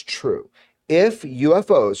is true, if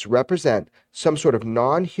UFOs represent some sort of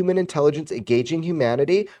non-human intelligence engaging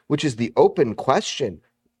humanity, which is the open question,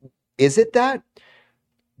 is it that?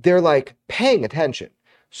 They're like paying attention.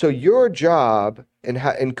 So your job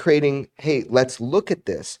in creating, hey, let's look at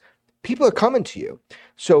this, people are coming to you.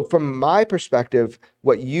 So from my perspective,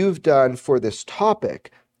 what you've done for this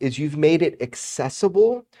topic is you've made it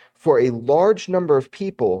accessible for a large number of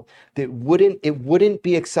people that it wouldn't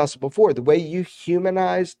be accessible for. The way you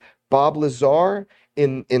humanized Bob Lazar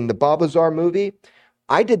in the Bob Lazar movie,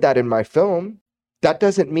 I did that in my film. That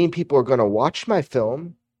doesn't mean people are going to watch my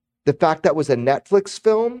film. The fact that was a Netflix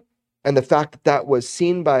film and the fact that that was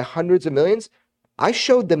seen by hundreds of millions, I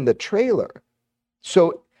showed them the trailer.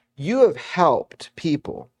 So you have helped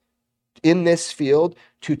people in this field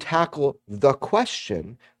to tackle the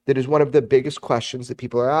question that is one of the biggest questions that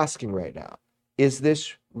people are asking right now. Is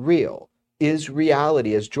this real? Is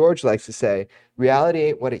reality, as George likes to say, reality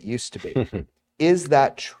ain't what it used to be. Is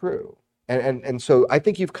that true? And so I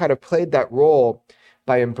think you've kind of played that role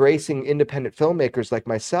by embracing independent filmmakers like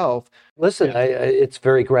myself. Listen, it's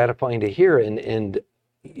very gratifying to hear, and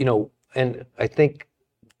you know, and I think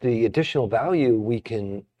the additional value we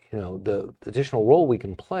can, you know, the additional role we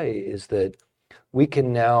can play is that we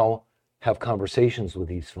can now have conversations with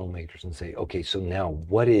these filmmakers and say, okay, so now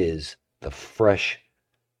what is the fresh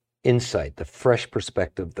insight, the fresh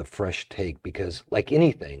perspective, the fresh take? Because like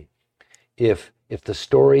anything, if the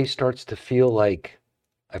story starts to feel like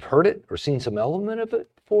I've heard it or seen some element of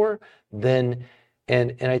it before, then,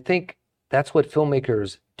 and I think that's what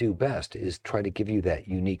filmmakers do best, is try to give you that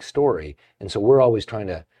unique story. And so we're always trying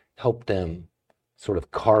to help them sort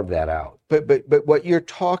of carve that out. But what you're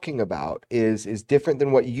talking about is different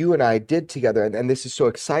than what you and I did together. And this is so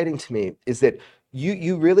exciting to me, is that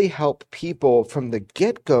you really help people from the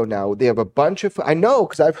get-go now. They have a bunch of, I know,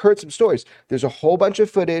 because I've heard some stories. There's a whole bunch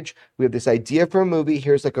of footage. We have this idea for a movie.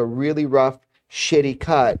 Here's like a really rough, shitty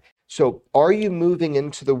cut. So are you moving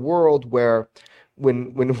into the world where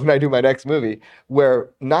when I do my next movie,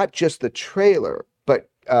 where not just the trailer, but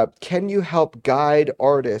can you help guide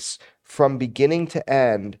artists from beginning to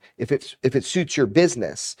end, if it suits your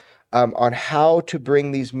business, on how to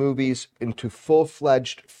bring these movies into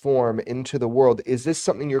full-fledged form into the world? Is this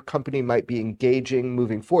something your company might be engaging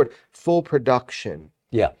moving forward? Full production?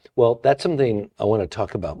 Yeah, well, that's something I want to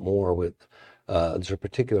talk about more with. There's a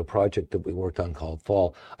particular project that we worked on called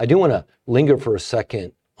Fall. I do want to linger for a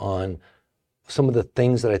second on some of the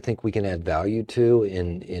things that I think we can add value to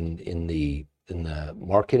in the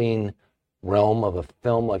marketing realm of a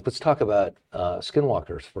film. Like, let's talk about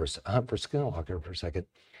Skinwalker for a second.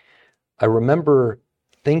 I remember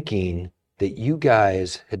thinking that you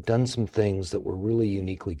guys had done some things that were really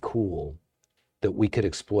uniquely cool that we could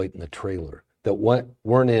exploit in the trailer that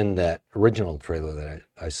weren't in that original trailer that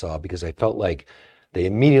I saw, because I felt like they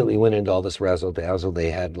immediately went into all this razzle-dazzle.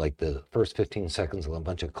 They had like the first 15 seconds of a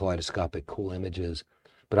bunch of kaleidoscopic cool images.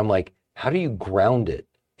 But I'm like, how do you ground it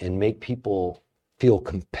and make people feel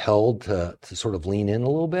compelled to sort of lean in a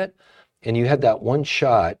little bit? And you had that one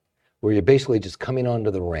shot where you're basically just coming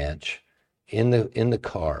onto the ranch in the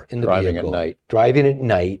car, in the vehicle, driving at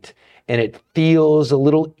night, and it feels a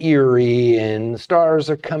little eerie and stars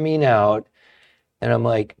are coming out. And I'm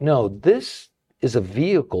like, no, this is a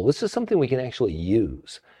vehicle. This is something we can actually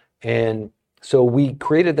use. And so we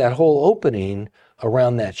created that whole opening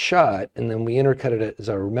around that shot, and then we intercut it, as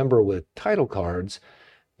I remember, with title cards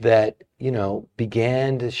that,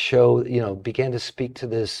 began to speak to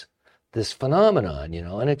this phenomenon,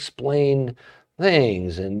 unexplained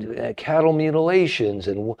things and cattle mutilations.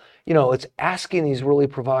 And, it's asking these really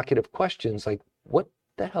provocative questions like, what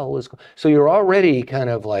the hell is going on? So you're already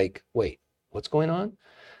kind of like, wait, what's going on?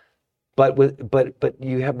 But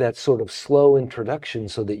you have that sort of slow introduction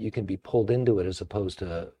so that you can be pulled into it, as opposed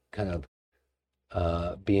to kind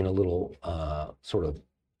of being a little sort of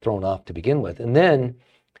thrown off to begin with. And then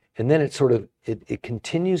it sort of it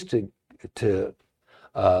continues to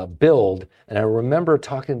build. And I remember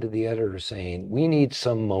talking to the editor saying, we need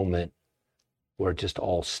some moment where it just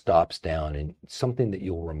all stops down and something that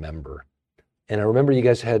you'll remember. And I remember you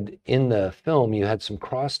guys had in the film, you had some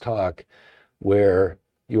crosstalk where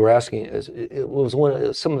you were asking, it was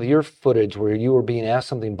some of your footage where you were being asked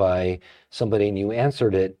something by somebody and you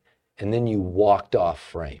answered it, and then you walked off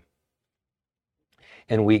frame.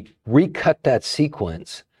 And we recut that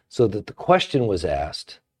sequence so that the question was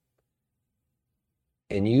asked,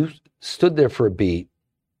 and you stood there for a beat,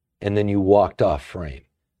 and then you walked off frame.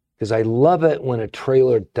 Because I love it when a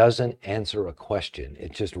trailer doesn't answer a question.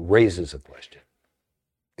 It just raises a question.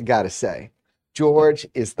 I gotta say, George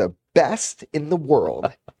is the best in the world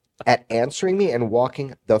at answering me and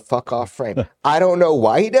walking the fuck off frame. I don't know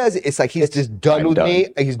why he does it. It's like he's just done with me.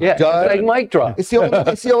 He's done. It's like mic drop. It's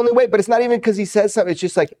the only way, but it's not even because he says something. It's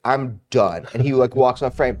just like, I'm done. And he like walks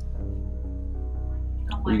off frame.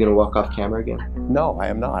 Are you gonna walk off camera again? No, I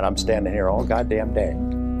am not. I'm standing here all goddamn day.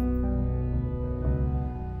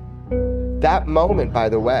 That moment, by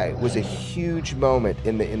the way, was a huge moment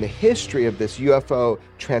in the history of this UFO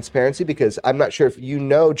transparency, because I'm not sure if you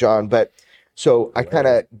know, John, but so I kind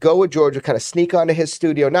of go with George, we kind of sneak onto his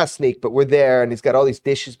studio, not sneak, but we're there, and he's got all these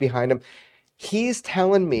dishes behind him. He's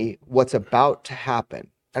telling me what's about to happen.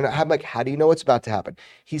 And I'm like, how do you know what's about to happen?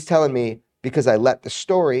 He's telling me, because I let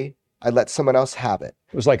someone else have it.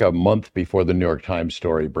 It was like a month before the New York Times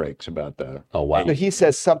story breaks about that. Oh, wow. So he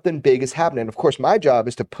says something big is happening. Of course, my job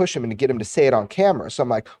is to push him and to get him to say it on camera. So I'm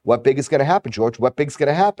like, what big is going to happen, George? What big is going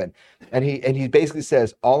to happen? And he basically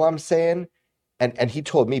says, all I'm saying, and he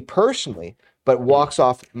told me personally, but walks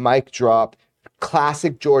off, mic drop,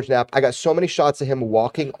 classic George Knapp. I got so many shots of him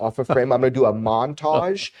walking off a frame. I'm going to do a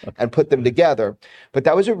montage and put them together. But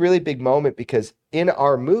that was a really big moment, because in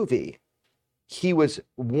our movie, he was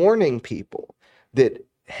warning people that,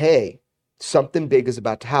 hey, something big is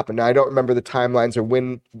about to happen. Now, I don't remember the timelines or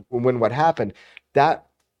when what happened. That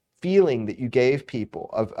feeling that you gave people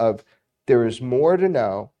of there is more to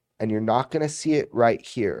know and you're not going to see it right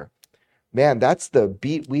here. Man, that's the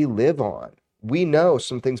beat we live on. We know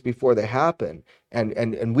some things before they happen,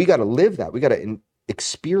 and we got to live that. We got to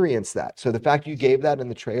experience that. So the fact you gave that in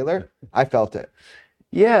the trailer, I felt it.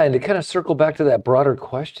 Yeah, and to kind of circle back to that broader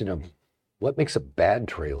question of what makes a bad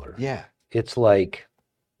trailer? Yeah. It's like,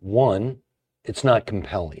 one, it's not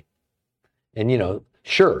compelling. And,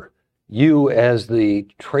 sure, you as the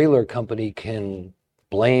trailer company can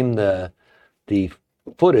blame the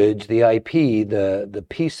footage, the IP, the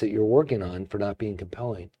piece that you're working on for not being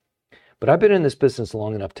compelling. But I've been in this business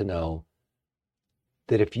long enough to know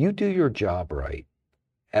that if you do your job right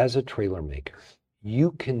as a trailer maker,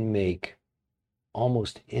 you can make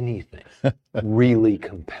almost anything really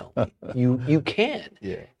compelling. You can.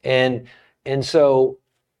 Yeah. And so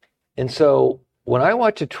when I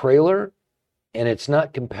watch a trailer and it's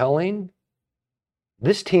not compelling,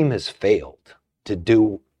 this team has failed to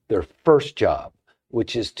do their first job,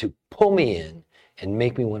 which is to pull me in and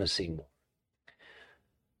make me want to see more.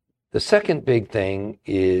 The second big thing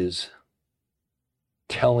is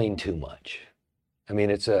telling too much. I mean,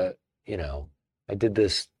 it's I did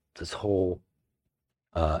this whole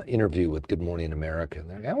interview with Good Morning America. And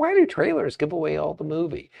they're like, why do trailers give away all the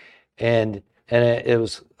movie? And it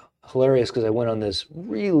was hilarious because I went on this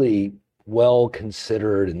really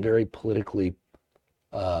well-considered and very politically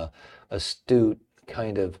astute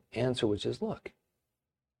kind of answer, which is, look,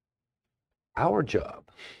 our job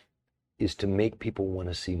is to make people want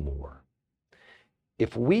to see more.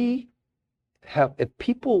 If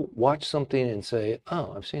people watch something and say,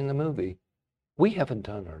 oh, I've seen the movie, we haven't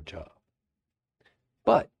done our job.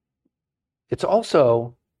 But it's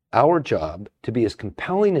also our job to be as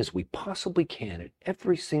compelling as we possibly can at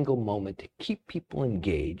every single moment to keep people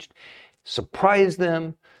engaged, surprise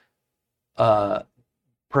them,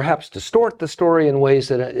 perhaps distort the story in ways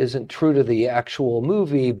that isn't true to the actual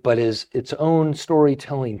movie, but is its own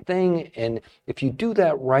storytelling thing. And if you do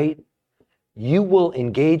that right, you will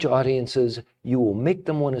engage audiences, you will make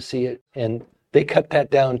them want to see it. And they cut that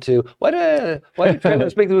down to, why do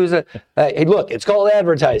trailers make the movies? Hey, look, it's called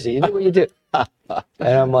advertising. You do what you do. And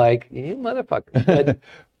I'm like, you motherfucker.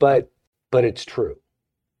 But it's true.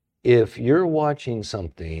 If you're watching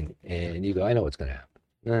something and you go, I know what's going to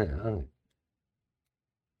happen.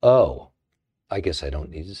 Oh, I guess I don't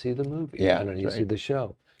need to see the movie. Yeah, I don't need to see the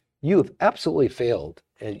show. You have absolutely failed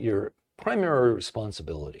at your primary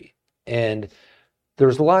responsibility. And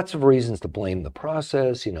there's lots of reasons to blame the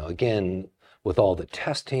process, again, with all the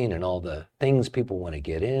testing and all the things people want to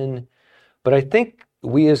get in. But I think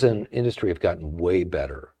we as an industry have gotten way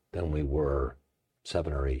better than we were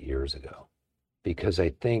 7 or 8 years ago, because I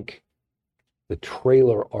think the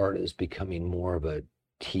trailer art is becoming more of a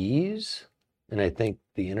tease. And I think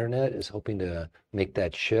the internet is hoping to make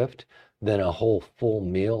that shift than a whole full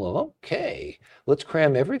meal of, okay, let's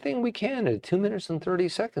cram everything we can at 2 minutes and 30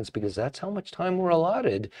 seconds, because that's how much time we're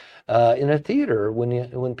allotted in a theater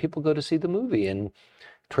when people go to see the movie. And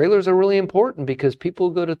trailers are really important because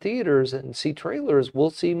people go to theaters and see trailers,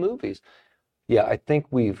 will see movies. Yeah, I think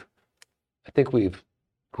we've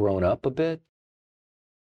grown up a bit.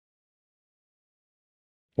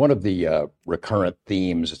 One of the recurrent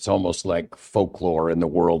themes, it's almost like folklore in the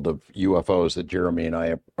world of UFOs that Jeremy and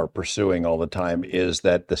I are pursuing all the time, is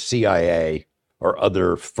that the CIA or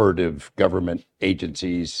other furtive government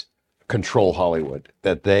agencies control Hollywood,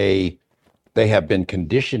 that they have been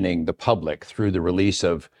conditioning the public through the release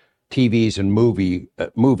of TVs and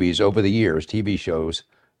movies over the years, TV shows,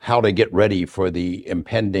 how to get ready for the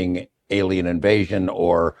impending alien invasion,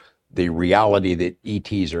 or the reality that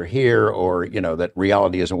ETs are here, or, that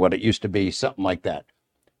reality isn't what it used to be, something like that.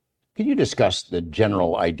 Can you discuss the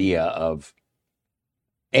general idea of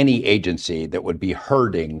any agency that would be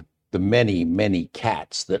herding the many, many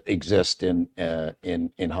cats that exist in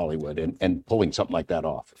Hollywood and pulling something like that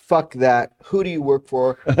off? Fuck that. Who do you work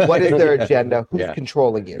for? What is their agenda? Who's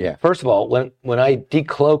controlling you? Yeah. First of all, when I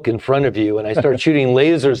decloak in front of you and I start shooting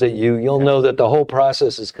lasers at you, you'll know that the whole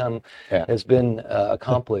process has been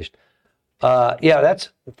accomplished. That's,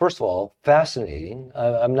 first of all, fascinating.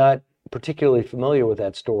 I'm not particularly familiar with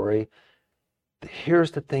that story.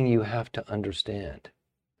 Here's the thing you have to understand.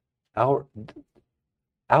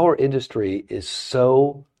 Our industry is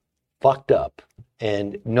so fucked up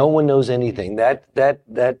and no one knows anything. That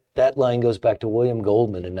line goes back to William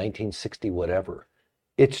Goldman in 1960, whatever.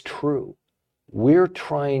 It's true. We're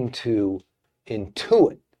trying to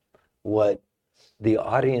intuit what the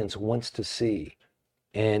audience wants to see,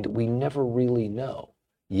 and we never really know.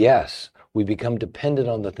 Yes, we become dependent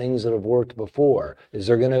on the things that have worked before. Is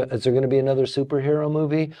there gonna be another superhero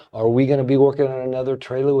movie? Are we gonna be working on another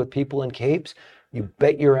trailer with people in capes? You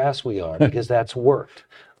bet your ass we are, because that's worked.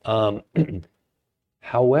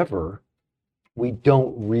 However, we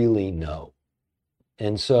don't really know.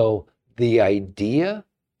 And so the idea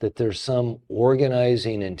that there's some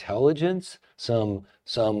organizing intelligence, some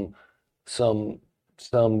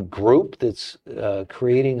group that's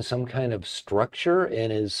creating some kind of structure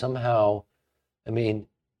and is somehow,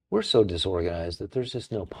 we're so disorganized that there's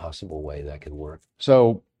just no possible way that could work.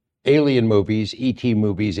 So alien movies, ET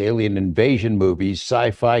movies, alien invasion movies,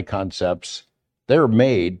 sci-fi concepts,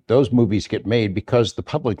 those movies get made because the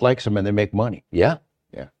public likes them and they make money. Yeah,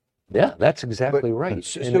 that's exactly right.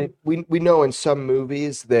 So we know in some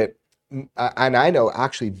movies that and I know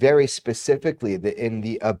actually very specifically that in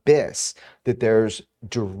The Abyss, that there's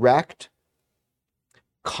direct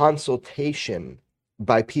consultation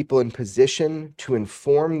by people in position to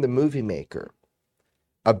inform the movie maker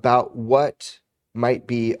about what might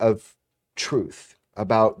be of truth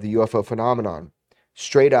about the UFO phenomenon,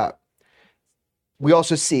 straight up. We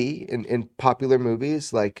also see in popular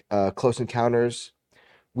movies like Close Encounters,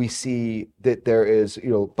 we see that there is,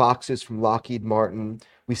 boxes from Lockheed Martin.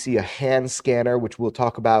 We see a hand scanner, which we'll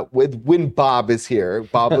talk about when Bob is here,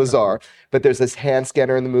 Bob Lazar. But there's this hand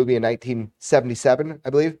scanner in the movie in 1977, I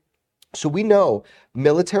believe. So we know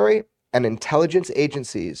military and intelligence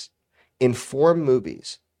agencies inform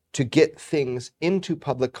movies to get things into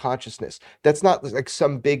public consciousness. That's not like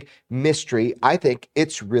some big mystery. I think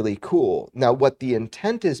it's really cool. Now, what the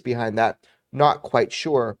intent is behind that, not quite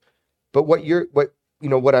sure. But what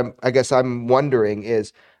I'm wondering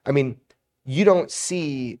is, you don't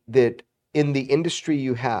see that in the industry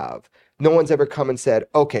you have, no one's ever come and said,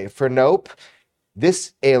 okay, for Nope,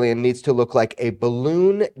 this alien needs to look like a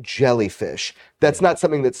balloon jellyfish. That's not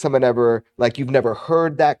something that someone ever, you've never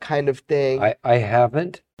heard that kind of thing. I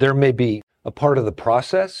haven't. There may be a part of the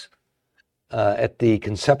process at the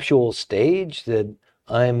conceptual stage that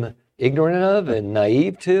I'm ignorant of and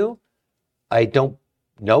naive to. I don't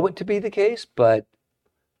know it to be the case, but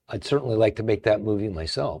I'd certainly like to make that movie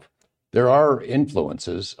myself. There are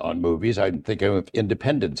influences on movies. I'm thinking of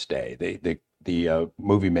Independence Day. The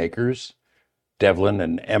movie makers, Devlin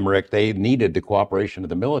and Emmerich, they needed the cooperation of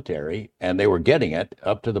the military, and they were getting it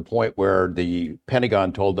up to the point where the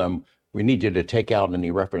Pentagon told them, we need you to take out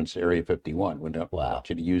any reference to Area 51. We don't want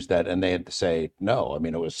you to use that. And they had to say no.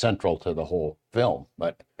 It was central to the whole film.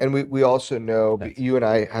 And we also know, you and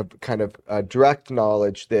I have kind of direct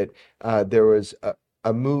knowledge that there was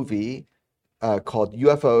a movie called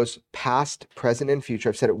UFOs Past, Present, and Future.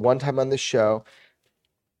 I've said it one time on this show.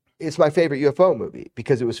 It's my favorite UFO movie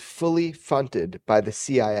because it was fully funded by the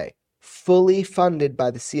CIA. Fully funded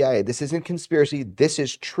by the CIA. This isn't conspiracy. This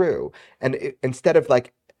is true. And instead of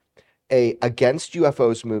a Against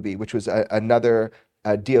UFOs movie, which was another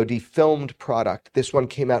DoD filmed product, this one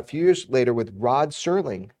came out a few years later with Rod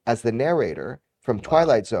Serling as the narrator from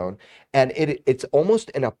Twilight Zone. And it's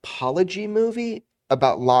almost an apology movie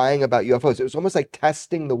about lying about UFOs. It was almost like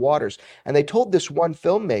testing the waters. And they told this one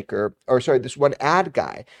this one ad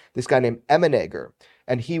guy, this guy named Emenegger,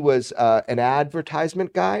 and he was an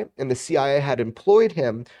advertisement guy, and the CIA had employed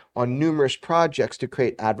him on numerous projects to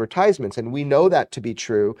create advertisements. And we know that to be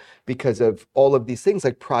true because of all of these things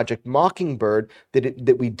like Project Mockingbird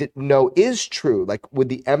that we didn't know is true, like with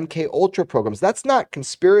the MK Ultra programs. That's not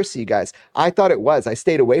conspiracy, guys. I thought it was. I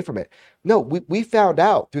stayed away from it. No, we found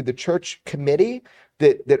out through the church committee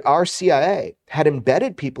that our CIA had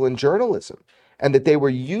embedded people in journalism and that they were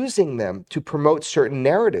using them to promote certain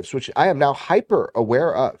narratives, which I am now hyper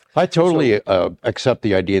aware of. I totally accept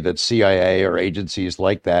the idea that CIA or agencies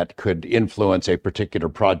like that could influence a particular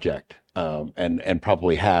project and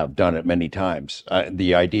probably have done it many times.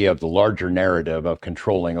 The idea of the larger narrative of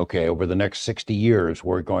controlling, okay, over the next 60 years,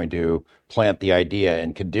 we're going to plant the idea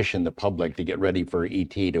and condition the public to get ready for ET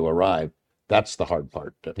to arrive. That's the hard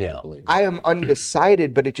part. I believe. I am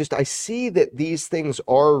undecided, but I see that these things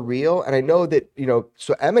are real. And I know that,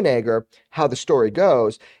 so Emenegger, how the story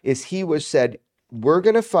goes is he was said, we're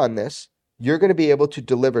going to fund this. You're going to be able to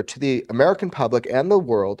deliver to the American public and the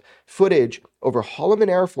world footage over Holloman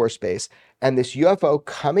Air Force Base and this UFO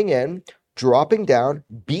coming in, dropping down,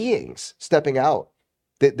 beings stepping out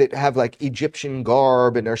that have Egyptian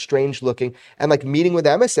garb and are strange looking and meeting with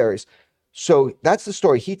emissaries. So that's the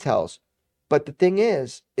story he tells. But the thing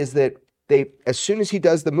is that as soon as he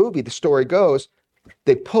does the movie, the story goes,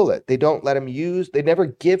 they pull it. They don't let him they never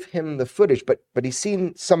give him the footage, but he's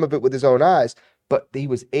seen some of it with his own eyes. But he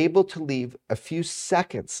was able to leave a few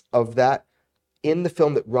seconds of that in the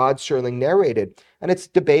film that Rod Serling narrated. And it's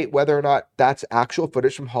debate whether or not that's actual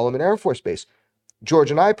footage from Holloman Air Force Base.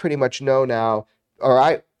 George and I pretty much know now,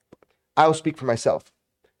 or I'll speak for myself.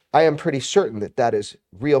 I am pretty certain that is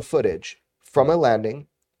real footage from a landing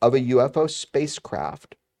of a UFO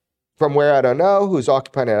spacecraft from where I don't know, who's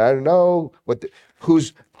occupying it, I don't know,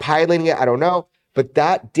 who's piloting it, I don't know. But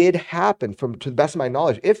that did happen to the best of my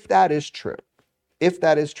knowledge. If that is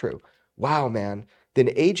true, wow, man, then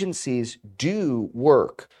agencies do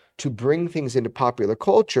work to bring things into popular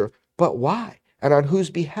culture, but why? And on whose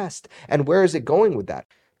behest? And where is it going with that?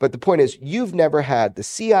 But the point is, you've never had the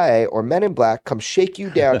CIA or Men in Black come shake you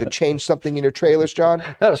down to change something in your trailers, John?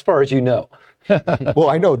 Not as far as you know. Well,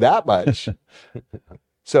 I know that much.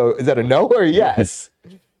 So is that a no or a yes?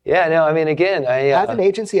 Yeah, no, again, Has an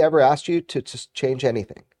agency ever asked you to change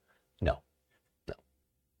anything?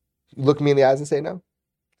 Look me in the eyes and say no?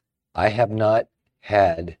 I have not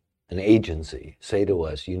had an agency say to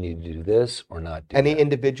us, you need to do this or not do Any that.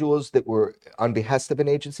 individuals that were on behest of an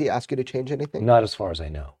agency ask you to change anything? Not as far as I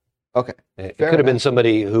know. Okay. It could have been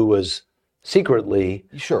somebody who was secretly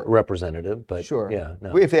representative, but yeah,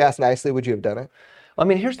 no. If they asked nicely, would you have done it? I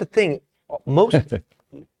mean, here's the thing. Most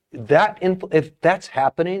if that's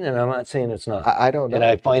happening, and I'm not saying it's not. I don't know. And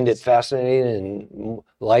I find it fascinating, and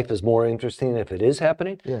life is more interesting if it is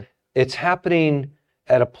happening. Yeah. It's happening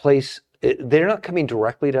at a place. They're not coming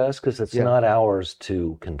directly to us because it's not ours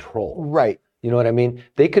to control. Right. You know what I mean?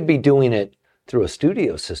 They could be doing it through a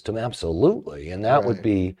studio system, absolutely, and that would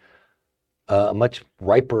be a much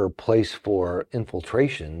riper place for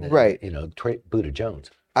infiltration than, Buddha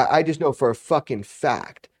Jones. I just know for a fucking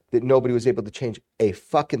fact that nobody was able to change a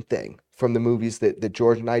fucking thing from the movies that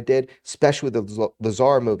George and I did, especially the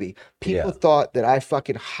Lazar movie. People thought that I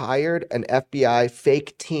fucking hired an FBI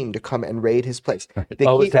fake team to come and raid his place.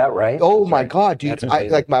 Is that right? Oh That's my right. God, dude.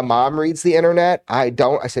 Like my mom reads the internet. I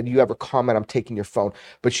don't. I said, you ever comment, I'm taking your phone.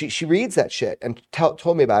 But she reads that shit and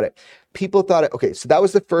told me about it. People thought, okay, so that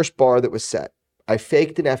was the first bar that was set. I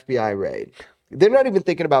faked an FBI raid. They're not even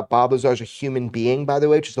thinking about Bob Lazar as a human being, by the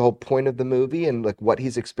way, which is the whole point of the movie and like what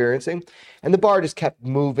he's experiencing. And the bar just kept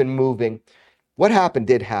moving. What happened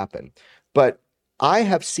did happen. But I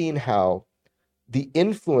have seen how the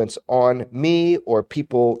influence on me or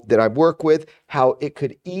people that I work with, how it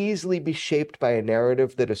could easily be shaped by a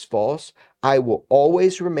narrative that is false. I will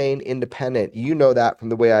always remain independent. You know that from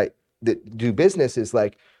the way I do business is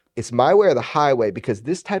like, it's my way or the highway, because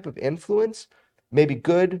this type of influence, maybe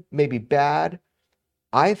good, maybe bad.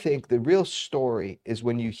 I think the real story is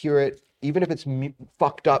when you hear it, even if it's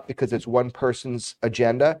fucked up because it's one person's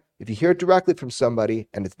agenda, if you hear it directly from somebody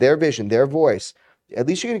and it's their vision, their voice, at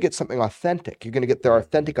least you're going to get something authentic. You're going to get their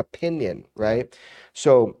authentic opinion, right?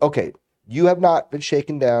 So, okay, you have not been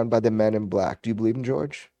shaken down by the men in black. Do you believe in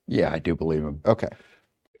George? Yeah, I do believe him. Okay.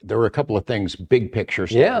 There were a couple of things, big picture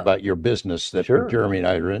stuff about your business that Jeremy and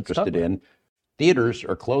I are interested in. Theaters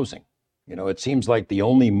are closing. You know, it seems like the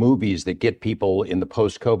only movies that get people in the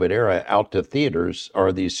post-COVID era out to theaters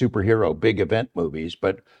are these superhero big event movies,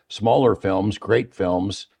 but smaller films, great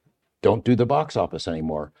films, don't do the box office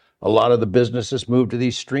anymore. A lot of the businesses move to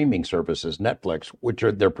these streaming services, Netflix,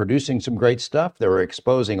 they're producing some great stuff. They're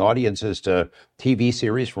exposing audiences to TV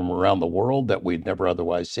series from around the world that we'd never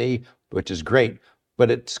otherwise see, which is great. But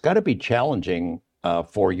it's got to be challenging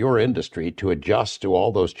for your industry to adjust to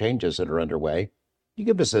all those changes that are underway. You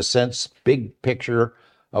give us a sense, big picture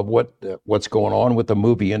of what's going on with the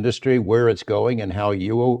movie industry, where it's going, and how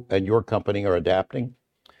you and your company are adapting?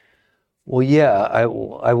 Well, yeah,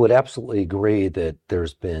 I would absolutely agree that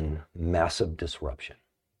there's been massive disruption.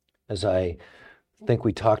 As I think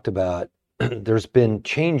we talked about, there's been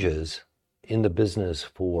changes in the business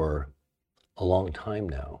for a long time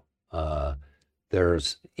now.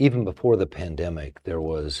 Even before the pandemic, there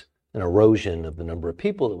was an erosion of the number of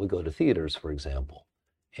people that would go to theaters, for example.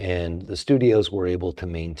 And the studios were able to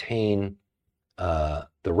maintain the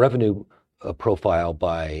revenue profile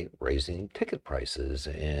by raising ticket prices,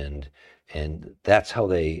 and that's how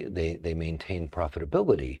they maintain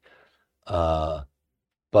profitability.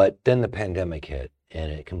 But then the pandemic hit,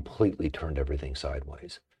 and it completely turned everything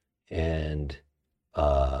sideways. And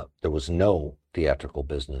there was no theatrical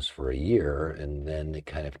business for a year, and then it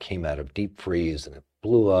kind of came out of deep freeze, and it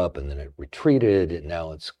blew up, and then it retreated, and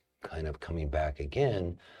now it's kind of coming back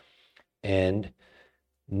again. And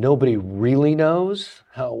nobody really knows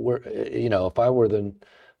how if I were the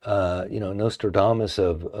Nostradamus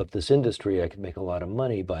of this industry, I could make a lot of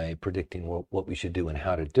money by predicting what we should do and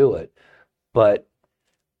how to do it. But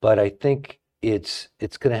I think it's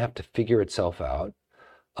going to have to figure itself out.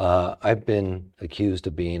 I've been accused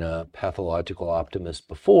of being a pathological optimist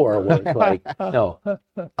before. Where it's like, no,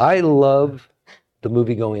 I love the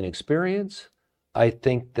movie-going experience. I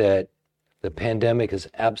think that the pandemic has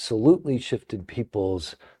absolutely shifted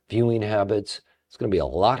people's viewing habits. It's going to be a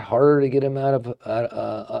lot harder to get them out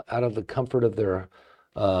of the comfort of their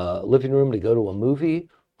living room to go to a movie.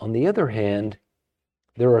 On the other hand,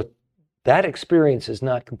 that experience is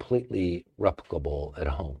not completely replicable at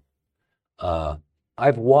home.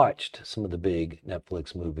 I've watched some of the big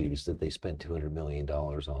Netflix movies that they spent $200 million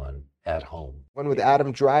on at home. One with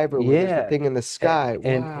Adam Driver, where there's the thing in the sky.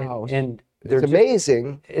 Wow. And it's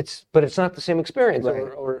amazing. But it's not the same experience. Right.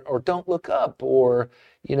 Or Don't Look Up, or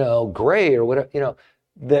Gray, or whatever.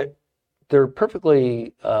 They're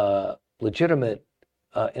perfectly legitimate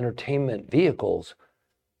entertainment vehicles.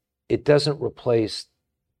 It doesn't replace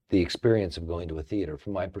the experience of going to a theater,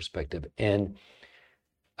 from my perspective. And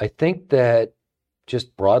I think that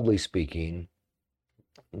just broadly speaking,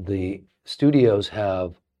 the studios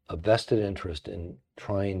have a vested interest in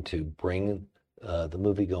trying to bring the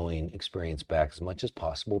movie-going experience back as much as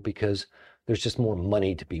possible, because there's just more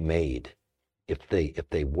money to be made if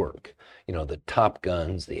they work. You know, the Top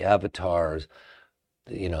Guns, the Avatars,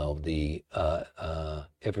 you know, the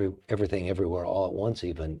Everything Everywhere All at Once,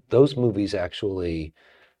 even those movies actually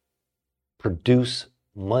produce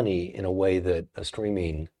money in a way that a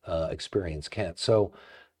streaming experience can't. So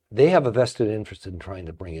they have a vested interest in trying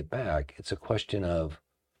to bring it back. It's a question of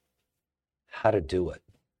how to do it.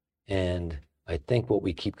 And I think what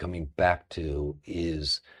we keep coming back to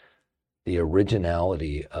is the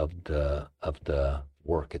originality of the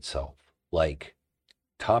work itself. Like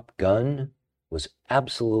Top Gun was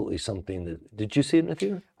absolutely something that, did you see it in the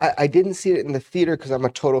theater? I didn't see it in the theater because I'm a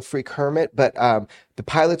total freak hermit, but the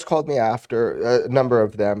pilots called me after, a number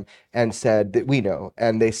of them, and said that we know.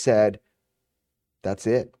 And they said, that's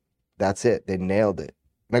it. That's it. They nailed it.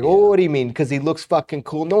 I'm like, oh, what do you mean? Because he looks fucking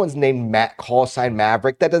cool. No one's named Call Sign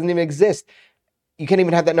Maverick. That doesn't even exist. You can't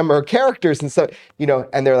even have that number of characters. And so, you know,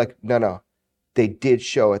 and they're like, no. They did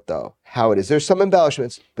show it though, how it is. There's some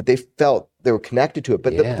embellishments, but they felt they were connected to it.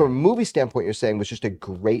 But from a movie standpoint, you're saying was just a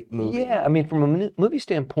great movie. Yeah, I mean, from a movie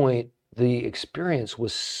standpoint, the experience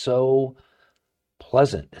was so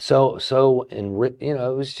pleasant, so you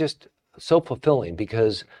know, it was just so fulfilling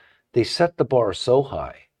because they set the bar so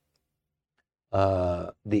high.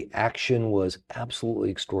 The action was absolutely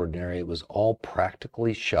extraordinary. It was all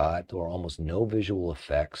practically shot, or almost no visual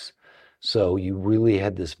effects. So you really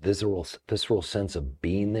had this visceral sense of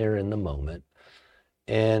being there in the moment.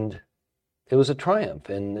 And it was a triumph.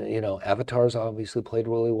 And, you know, Avatars obviously played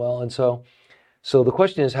really well. And so the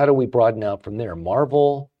question is, how do we broaden out from there?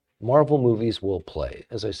 Marvel movies will play.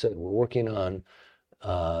 As I said, we're working on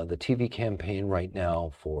the TV campaign right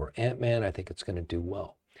now for Ant-Man. I think it's going to do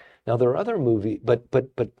well. Now there are other movies, but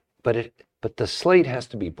the slate has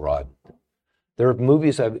to be broadened. There are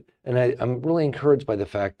movies I'm really encouraged by the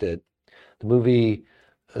fact that the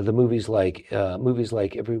movies like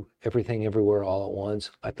Everything Everywhere All at Once,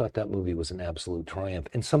 I thought that movie was an absolute triumph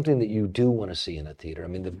and something that you do want to see in a theater. I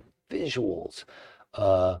mean, the visuals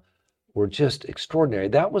were just extraordinary.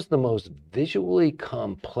 That was the most visually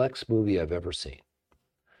complex movie I've ever seen.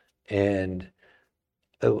 And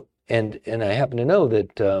I happen to know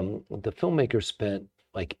that the filmmaker spent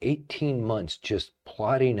like 18 months just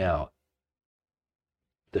plotting out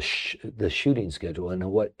the shooting schedule and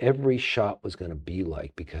what every shot was going to be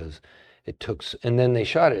like, because it took, and then they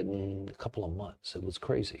shot it in a couple of months. It was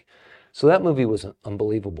crazy. So that movie was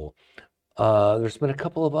unbelievable. There's been a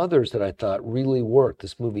couple of others that I thought really worked.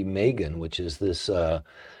 This movie Megan, which is this,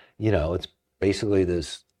 you know, it's basically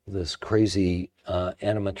this crazy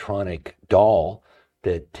animatronic doll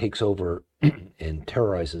that takes over and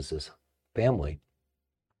terrorizes this family.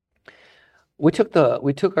 We took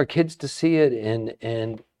our kids to see it,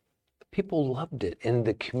 and people loved it. And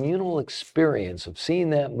the communal experience of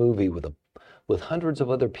seeing that movie with hundreds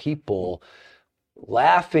of other people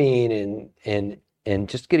laughing and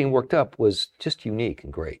just getting worked up was just unique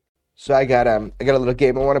and great. So I got a little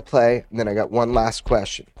game I want to play, and then I got one last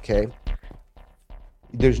question. Okay.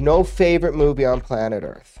 There's no favorite movie on planet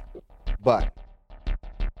Earth, but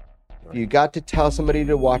you got to tell somebody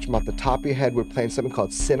to watch them off the top of your head. We're playing something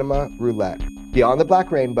called Cinema Roulette. Beyond the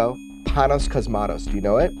Black Rainbow, Panos Cosmatos. Do you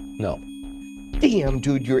know it? No. Damn,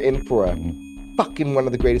 dude, you're in for a fucking one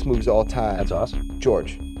of the greatest movies of all time. That's awesome.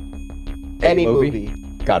 George. Any movie.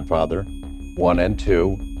 Godfather, 1 and 2,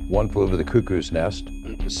 One Flew Over the Cuckoo's Nest,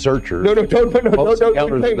 Searchers. No, don't. We're playing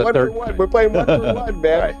the one third. for one. We're playing one for one,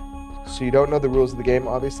 man. Right. So you don't know the rules of the game,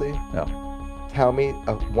 obviously? No. Tell me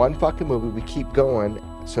one fucking movie. We keep going.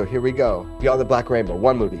 So here we go. Beyond the Black Rainbow,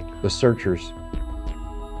 one movie. The Searchers.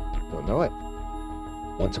 Don't know it.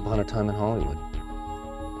 Once Upon a Time in Hollywood.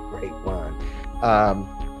 Great one.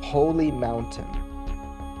 Holy Mountain.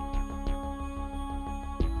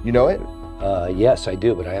 You know it? Yes, I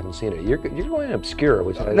do, but I haven't seen it. You're going obscure,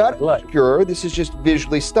 which I not like. Obscure. This is just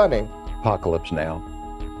visually stunning. Apocalypse Now.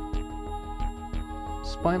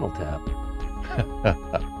 Spinal Tap.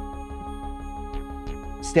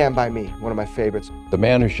 Stand By Me, one of my favorites. The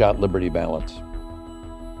Man Who Shot Liberty Valance.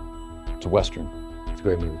 It's a Western. It's a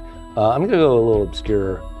great movie. I'm going to go a little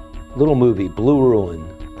obscure. Little movie, Blue Ruin.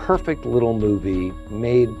 Perfect little movie,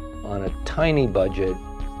 made on a tiny budget.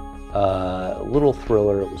 Little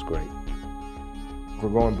thriller. It was great. We're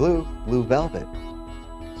going blue. Blue Velvet.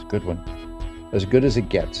 It's a good one. As good as it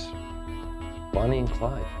gets. Bonnie and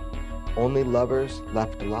Clyde. Only Lovers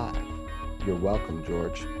Left Alive. You're welcome,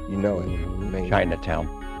 George. You know it. Amazing. Chinatown.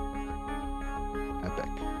 Epic.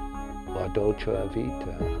 La Dolce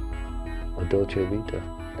Vita. La Dolce Vita.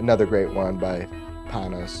 Another great one by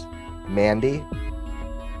Panos. Mandy.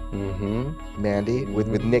 Mandy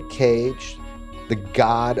with Nick Cage, the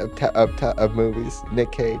god of movies.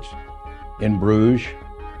 Nick Cage. In Bruges.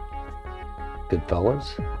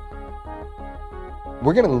 Goodfellas.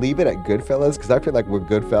 We're gonna leave it at Goodfellas because I feel like we're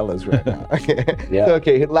Goodfellas right now. Yeah. So,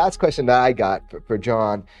 okay. Last question that I got for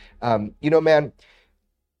John. Man,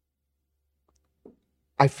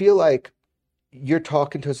 I feel like you're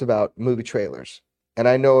talking to us about movie trailers, and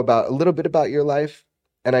I know a little bit about your life,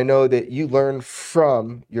 and I know that you learn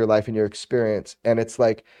from your life and your experience. And it's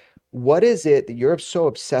like, what is it that you're so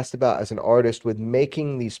obsessed about as an artist with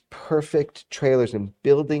making these perfect trailers and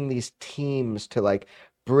building these teams to like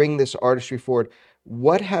bring this artistry forward?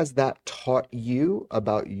 What has that taught you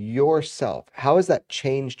about yourself? How has that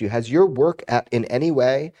changed you? Has your work in any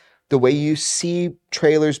way, the way you see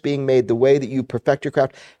trailers being made, the way that you perfect your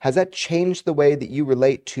craft, has that changed the way that you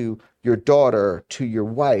relate to your daughter, to your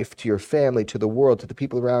wife, to your family, to the world, to the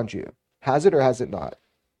people around you? Has it or has it not?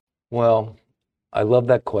 Well, I love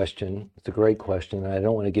that question. It's a great question. I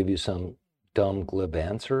don't want to give you some dumb, glib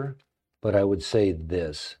answer, but I would say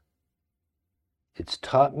this. It's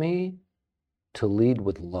taught me to lead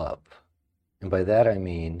with love. And by that I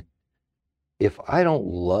mean, if I don't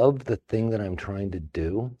love the thing that I'm trying to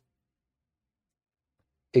do,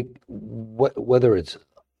 whether it's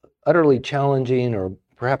utterly challenging or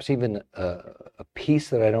perhaps even a piece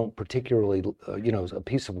that I don't particularly, a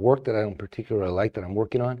piece of work that I don't particularly like that I'm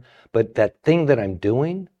working on, but that thing that I'm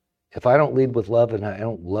doing, if I don't lead with love and I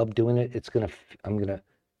don't love doing it, it's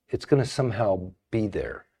gonna somehow be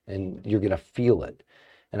there, and you're gonna feel it.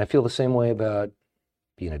 And I feel the same way about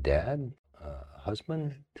being a dad, a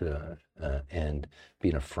husband, and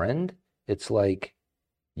being a friend. It's like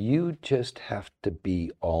you just have to be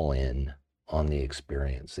all in on the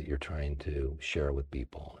experience that you're trying to share with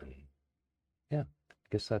people. And yeah, I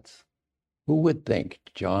guess that's... Who would think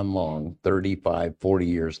John Long, 35, 40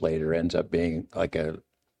 years later, ends up being like a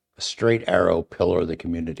straight arrow pillar of the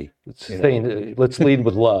community? Saying, let's lead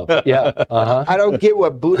with love. Yeah. Uh-huh. I don't get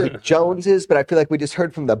what Buddha Jones is, but I feel like we just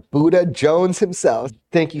heard from the Buddha Jones himself.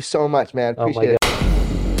 Thank you so much, man. Appreciate it.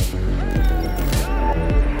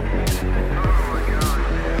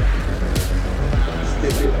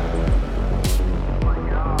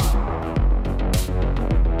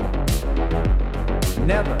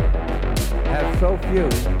 Never have so few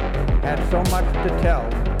had so much to tell,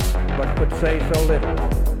 but could say so little.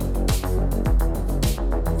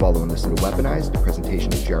 Follow and listen to Weaponized, a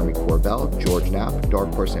presentation of Jeremy Corbell, George Knapp,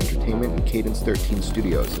 Dark Horse Entertainment, and Cadence 13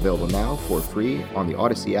 Studios. Available now for free on the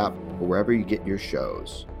Odyssey app or wherever you get your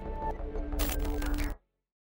shows.